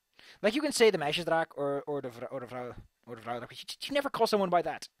 Like, you can say the meisjesdraak or the vrouw, but you never call someone by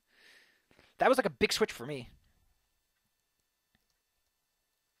that. That was like a big switch for me.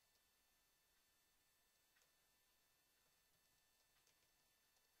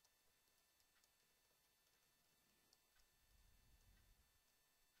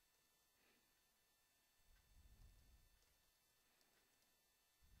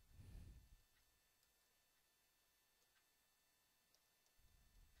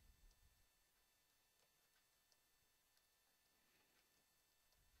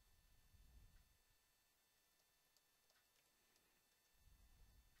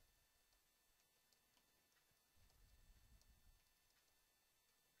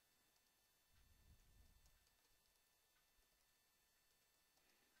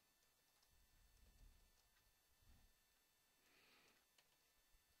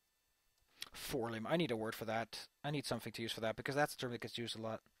 Forelimb. I need a word for that. I need something to use for that because that's a term that gets used a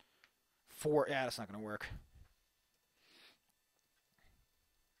lot. Yeah, that's not going to work.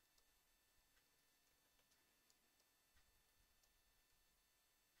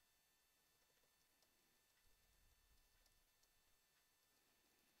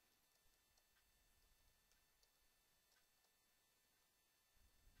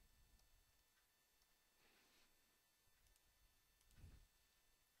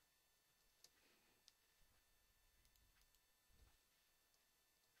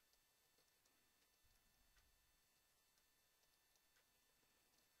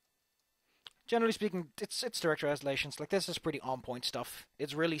 generally speaking, it's direct translations. Like, this is pretty on point stuff.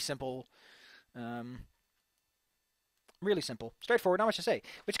 It's really simple. Really simple. Straightforward, not much to say.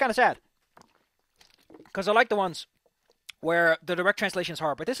 Which is kind of sad. Because I like the ones where the direct translation is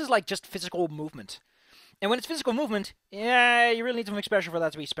hard, but this is like just physical movement. And when it's physical movement, yeah, you really need something special for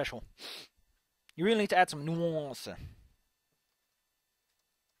that to be special. You really need to add some nuance.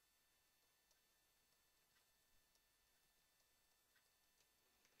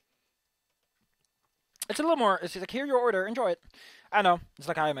 It's a little more. It's like, hear your order, enjoy it. I know. It's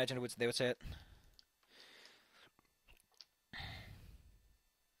like how I imagine they would say it.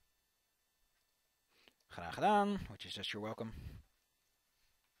 Graag gedaan, which is just you're welcome.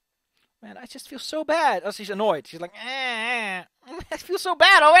 Man, I just feel so bad. Oh, she's annoyed. She's like, I feel so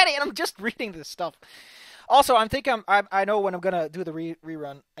bad already, and I'm just reading this stuff. Also, I know when I'm gonna do the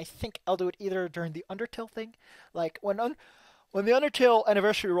rerun. I think I'll do it either during the Undertale thing, like when the Undertale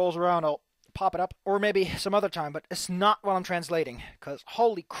anniversary rolls around, I'll pop it up, or maybe some other time. But it's not while I'm translating, because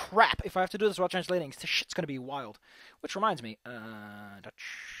holy crap, if I have to do this while translating, this shit's gonna be wild. Which reminds me, how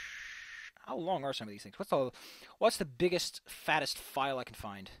long are some of these things? What's the biggest, fattest file I can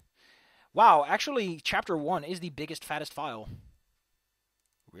find? Wow, actually, Chapter 1 is the biggest, fattest file.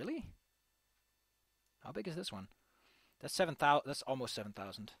 Really? How big is this one? That's 7,000. That's almost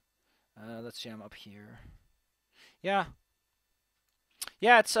 7,000. Let's see, I'm up here. Yeah.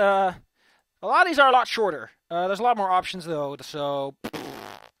 Yeah, it's, a lot of these are a lot shorter. There's a lot more options, though, so...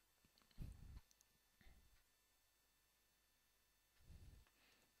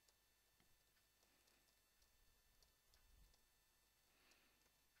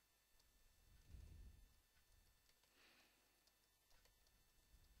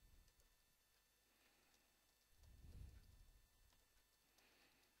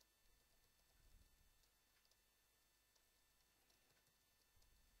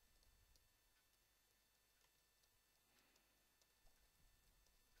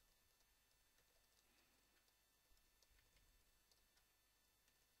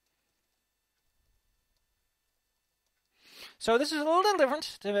 So this is a little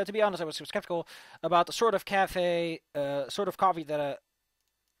different. To be honest, I was skeptical about the sort of cafe, sort of coffee that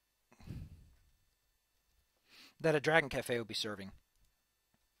a Dragon Cafe would be serving.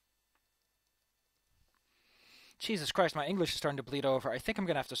 Jesus Christ, my English is starting to bleed over. I think I'm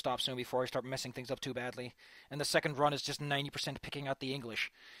going to have to stop soon before I start messing things up too badly. And the second run is just 90% picking out the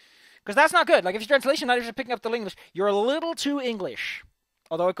English. Because that's not good. Like, if your translation 90% picking up the English, you're a little too English.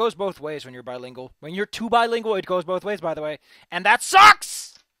 Although it goes both ways when you're bilingual. When you're too bilingual, it goes both ways, by the way. And that sucks!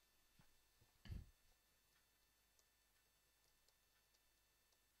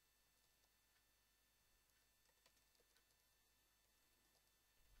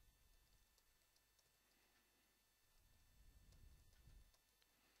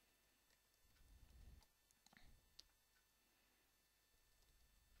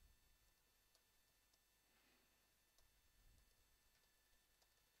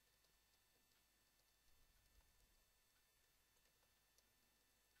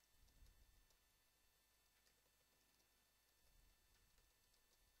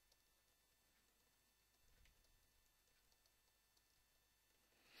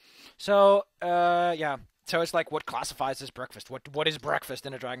 So, yeah. So it's like, what classifies as breakfast? What is breakfast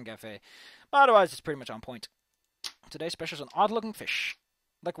in a Dragon Cafe? But otherwise, it's pretty much on point. Today's special is an odd-looking fish.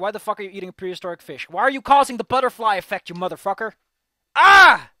 Like, why the fuck are you eating a prehistoric fish? Why are you causing the butterfly effect, you motherfucker?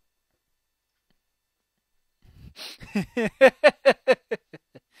 Ah!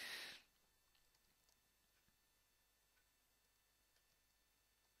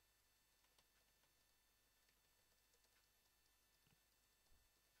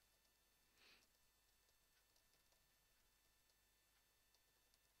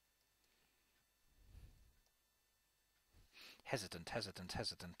 Hesitant.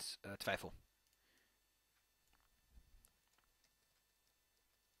 Twijfel.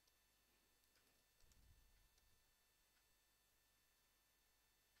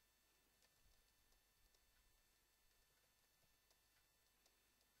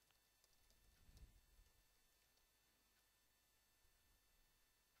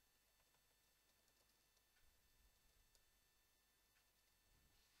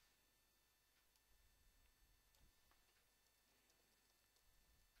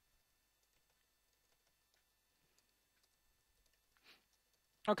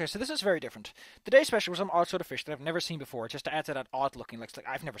 Okay, so this is very different. Today's special was some odd sort of fish that I've never seen before, just to add to that odd looking, like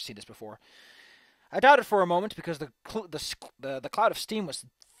I've never seen this before. I doubted for a moment because the cloud of steam was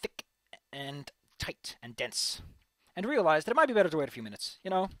thick and tight and dense, and realized that it might be better to wait a few minutes. You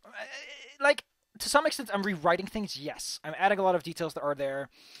know, like, to some extent, I'm rewriting things. Yes, I'm adding a lot of details that are there.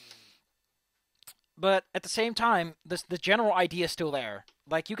 but at the same time, the general idea is still there.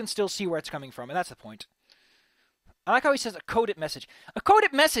 Like, you can still see where it's coming from, and that's the point. I like how he says a coded message. A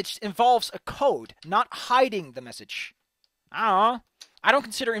coded message involves a code, not hiding the message. I don't know. I don't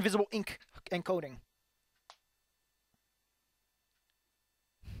consider invisible ink encoding.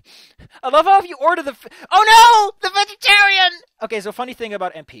 I love how if you order the... Oh no! The vegetarian! Okay, so funny thing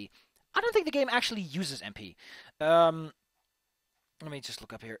about MP. I don't think the game actually uses MP. Let me just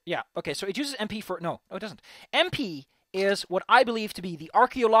look up here. Yeah, okay, so it uses MP for... No, it doesn't. MP is what I believe to be the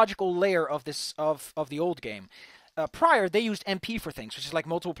archaeological layer of this of the old game. Prior, they used MP for things, which is like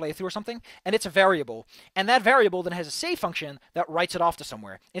multiple playthrough or something, and it's a variable. And that variable then has a save function that writes it off to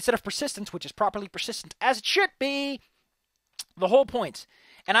somewhere. Instead of persistence, which is properly persistent as it should be. The whole point,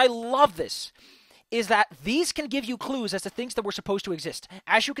 and I love this, is that these can give you clues as to things that were supposed to exist.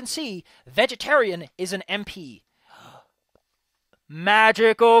 As you can see, vegetarian is an MP.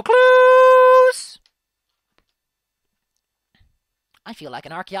 Magical clues! I feel like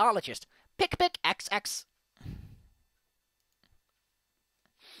an archaeologist. Pick, XX.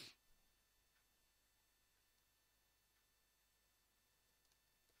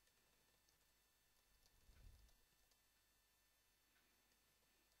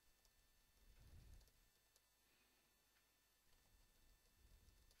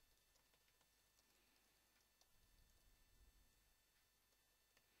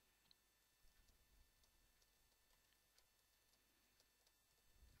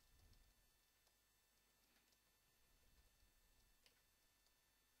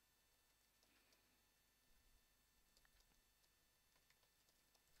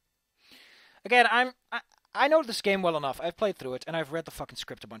 Again, I know this game well enough. I've played through it, and I've read the fucking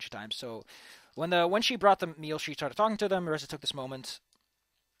script a bunch of times. So when she brought the meal, she started talking to them. Marissa took this moment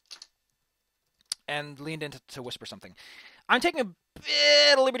and leaned in to whisper something. I'm taking a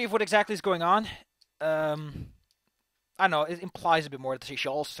bit of liberty of what exactly is going on. I don't know. It implies a bit more that she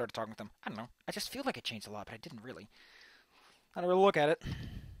also started talking with them. I don't know. I just feel like it changed a lot, but I didn't really. I don't really look at it.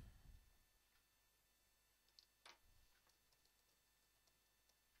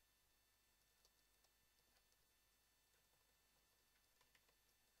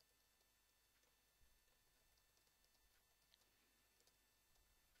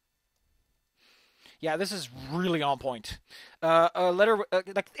 Yeah, this is really on point. A letter,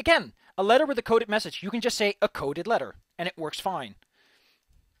 like again, a letter with a coded message. You can just say a coded letter, and it works fine.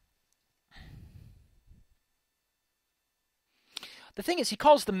 The thing is, he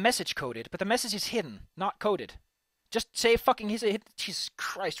calls the message coded, but the message is hidden, not coded. Just say fucking his. Jesus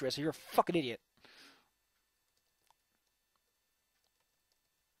Christ, Reza, you're a fucking idiot.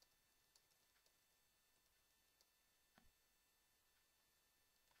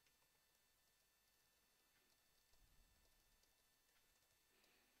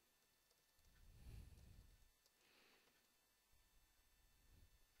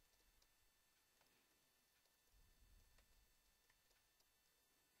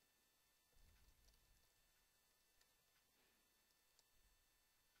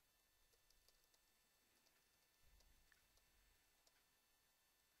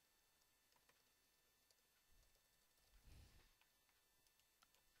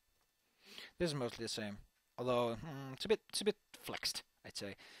 This is mostly the same, although it's a bit flexed, I'd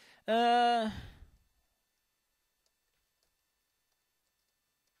say. Uh,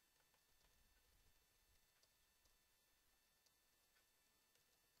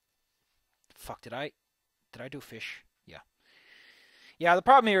 fuck, did I do fish? Yeah. Yeah, the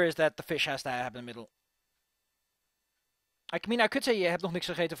problem here is that the fish has to have in the middle. I mean, I could say je hebt nog niks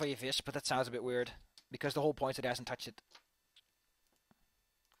gegeten van je vis, but that sounds a bit weird. Because the whole point is it hasn't touched it.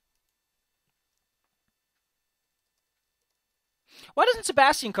 Why doesn't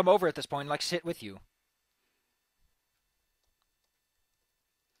Sebastian come over at this point and, like, sit with you?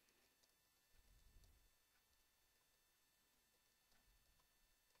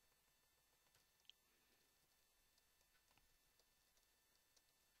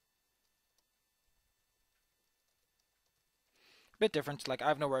 Bit different. Like, I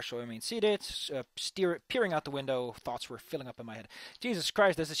have no rush, so I mean, see it, peering out the window, thoughts were filling up in my head. Jesus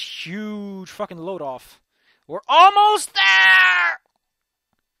Christ, there's this huge fucking load off. We're almost there!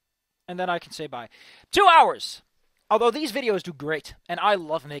 And then I can say bye. 2 hours! Although these videos do great, and I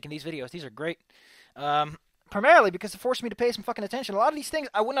love making these videos. These are great. Primarily because it forced me to pay some fucking attention. A lot of these things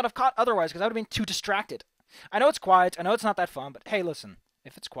I would not have caught otherwise because I would have been too distracted. I know it's quiet, I know it's not that fun, but hey, listen.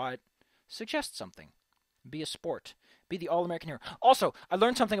 If it's quiet, suggest something. Be a sport. Be the all-American hero. Also, I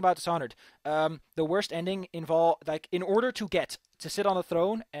learned something about Dishonored. The worst ending involved, like, in order to get to sit on the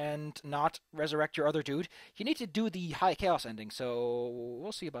throne and not resurrect your other dude, you need to do the high chaos ending. So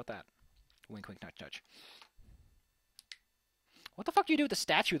we'll see about that. Wink, wink, nudge, nudge. What the fuck do you do with the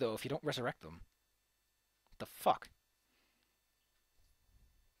statue, though, if you don't resurrect them? What the fuck?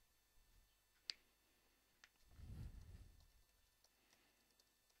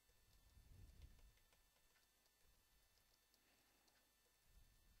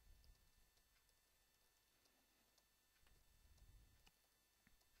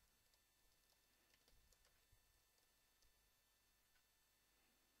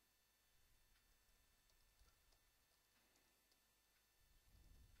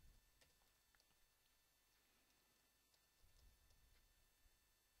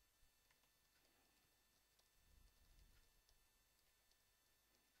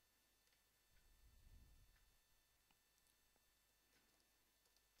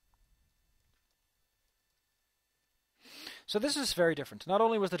 So this is very different. Not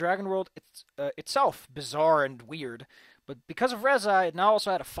only was the Dragon World itself bizarre and weird, but because of Reza, it now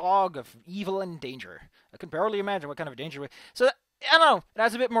also had a fog of evil and danger. I can barely imagine what kind of danger. So I don't know. It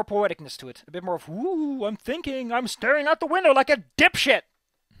has a bit more poeticness to it. A bit more of, ooh, I'm thinking, I'm staring out the window like a dipshit.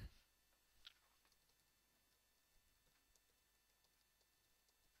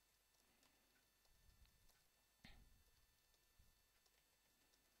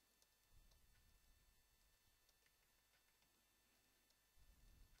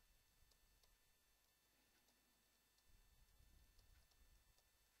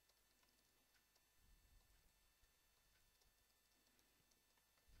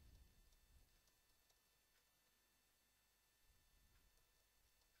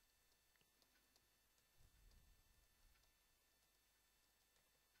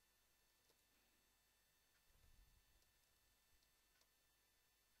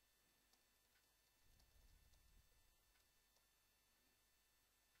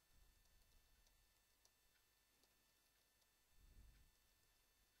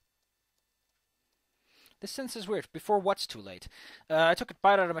 This sense is weird. Before what's too late? I took a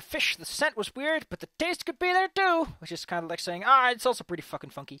bite out of my fish. The scent was weird, but the taste could be there too. Which is kind of like saying, it's also pretty fucking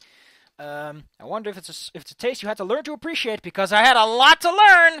funky. I wonder if it's a taste you had to learn to appreciate because I had a lot to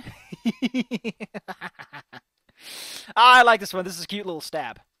learn. I like this one. This is a cute little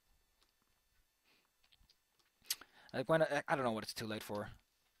stab. Like when I don't know what it's too late for.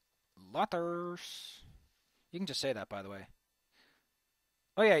 Lotters. You can just say that, by the way.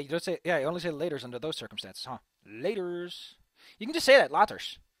 Oh yeah, you don't say. Yeah, you only say laters under those circumstances, huh? Laters. You can just say that,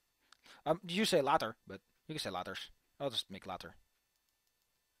 laters. You say later, but you can say laters. I'll just make later.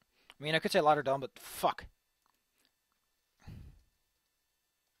 I mean, I could say later down, but fuck.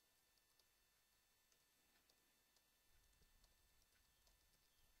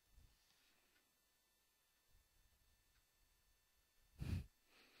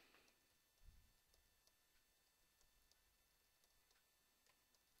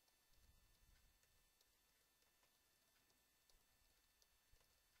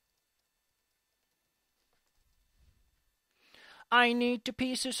 I need to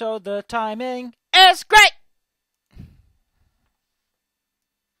pieces so the timing is great.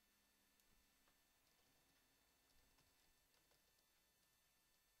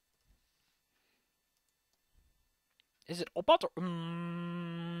 Is it opot or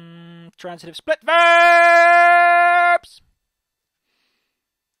transitive split verbs?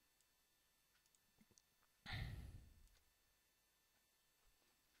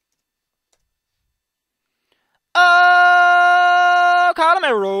 Oh,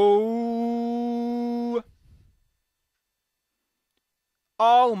 Calamero.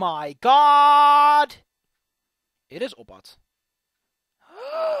 Oh my god. It is opot.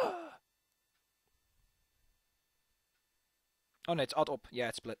 Oh no, it's odd up. Yeah,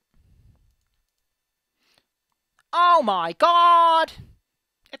 it's split. Oh my god!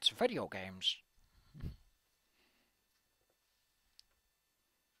 It's video games.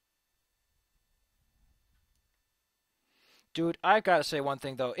 Dude, I gotta say one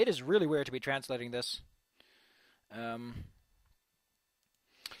thing though. It is really weird to be translating this. You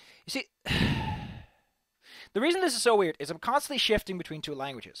see, the reason this is so weird is I'm constantly shifting between two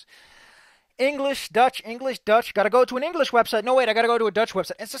languages. English, Dutch, English, Dutch. Gotta go to an English website. No, wait, I gotta go to a Dutch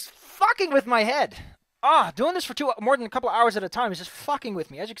website. It's just fucking with my head. Doing this for more than a couple hours at a time is just fucking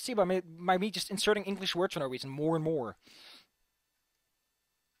with me. As you can see by me just inserting English words for no reason more and more.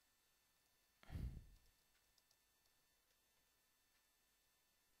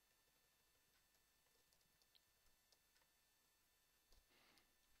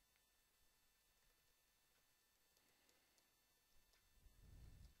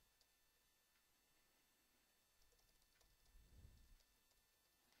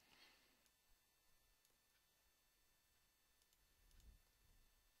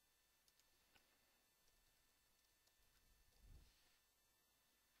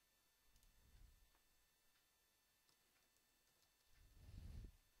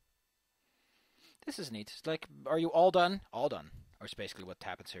 This is neat. It's like, are you all done? All done. Or it's basically what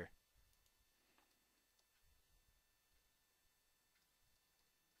happens here.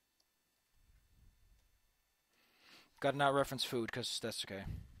 Gotta not reference food, because that's okay.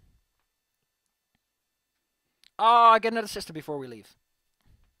 Oh, I get another sister before we leave.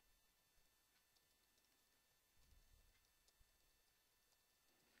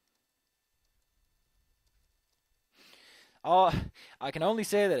 Oh, I can only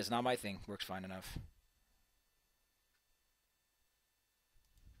say that it's not my thing. Works fine enough.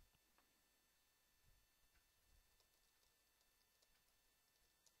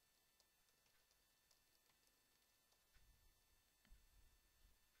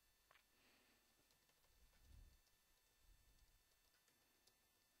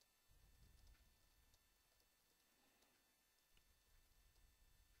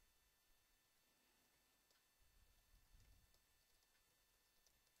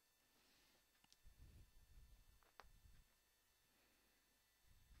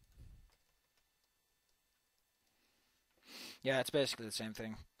 Yeah, it's basically the same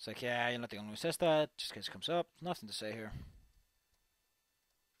thing. It's like, yeah, you're not the only one who says that. Just because it comes up, nothing to say here.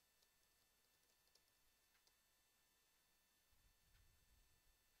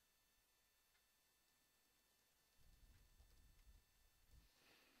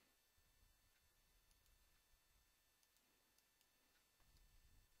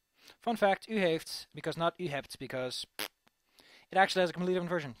 Fun fact, u heeft, because not u hebt, because it actually has a completely different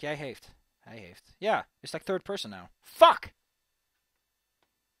version. Jij heeft. Hij heeft. Yeah, it's like third person now. Fuck!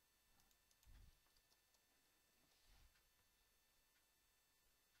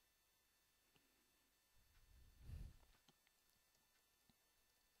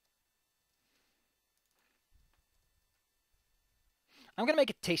 I'm gonna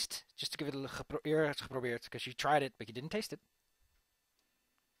make it taste, just to give it a little geprobeerd, because you tried it, but you didn't taste it.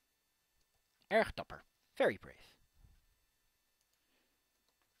 Erg dapper. Very brave.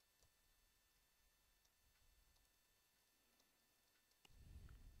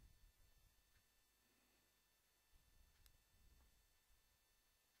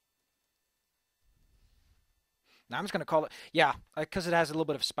 Now I'm just gonna call it, yeah, because it has a little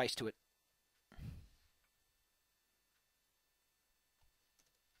bit of spice to it.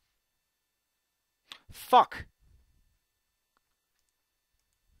 Fuck.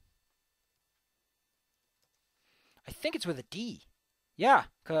 I think it's with a D. Yeah,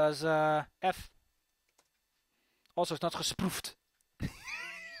 because F. Also, it's not gesproefd.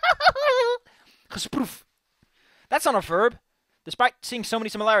 Gesproef. That's not a verb. Despite seeing so many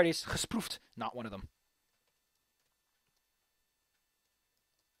similarities, gesproefd, not one of them.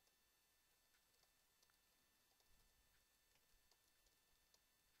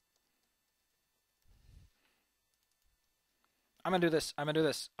 I'm gonna do this. I'm gonna do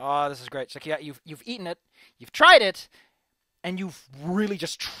this. Oh, this is great. It's like, yeah, you've eaten it, you've tried it, and you've really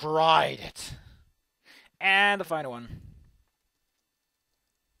just tried it. And the final one.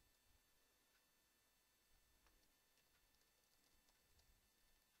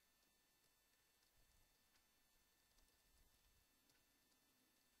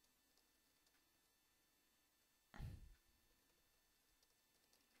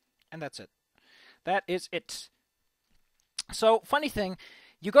 And that's it. That is it. So, funny thing,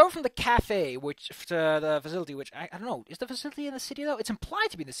 you go from the cafe, which to the facility, which I don't know, is the facility in the city though? It's implied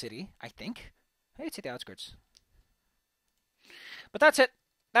to be in the city, I think. Maybe it's at the outskirts. But that's it.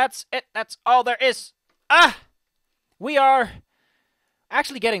 That's it. That's all there is. Ah, we are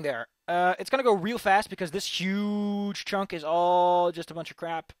actually getting there. It's gonna go real fast because this huge chunk is all just a bunch of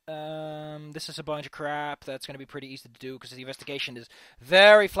crap. This is a bunch of crap that's gonna be pretty easy to do because the investigation is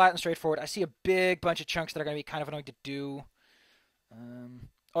very flat and straightforward. I see a big bunch of chunks that are gonna be kind of annoying to do.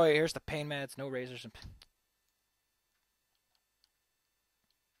 Oh yeah, here's the pain meds, no razors.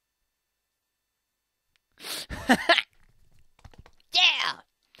 Yeah!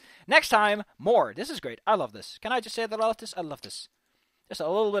 Next time, more. This is great. I love this. Can I just say that I love this? I love this. Just a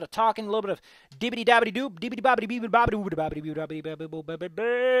little bit of talking, a little bit of dibbity dabbity doop, dibbity bobbity beebity bobbity boobity bobbity bobbity bobbity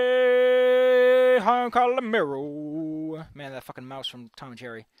bobbity Calamero. Man, that fucking mouse from Tom and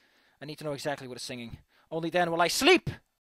Jerry. I need to know exactly what it's singing. Only then will I sleep!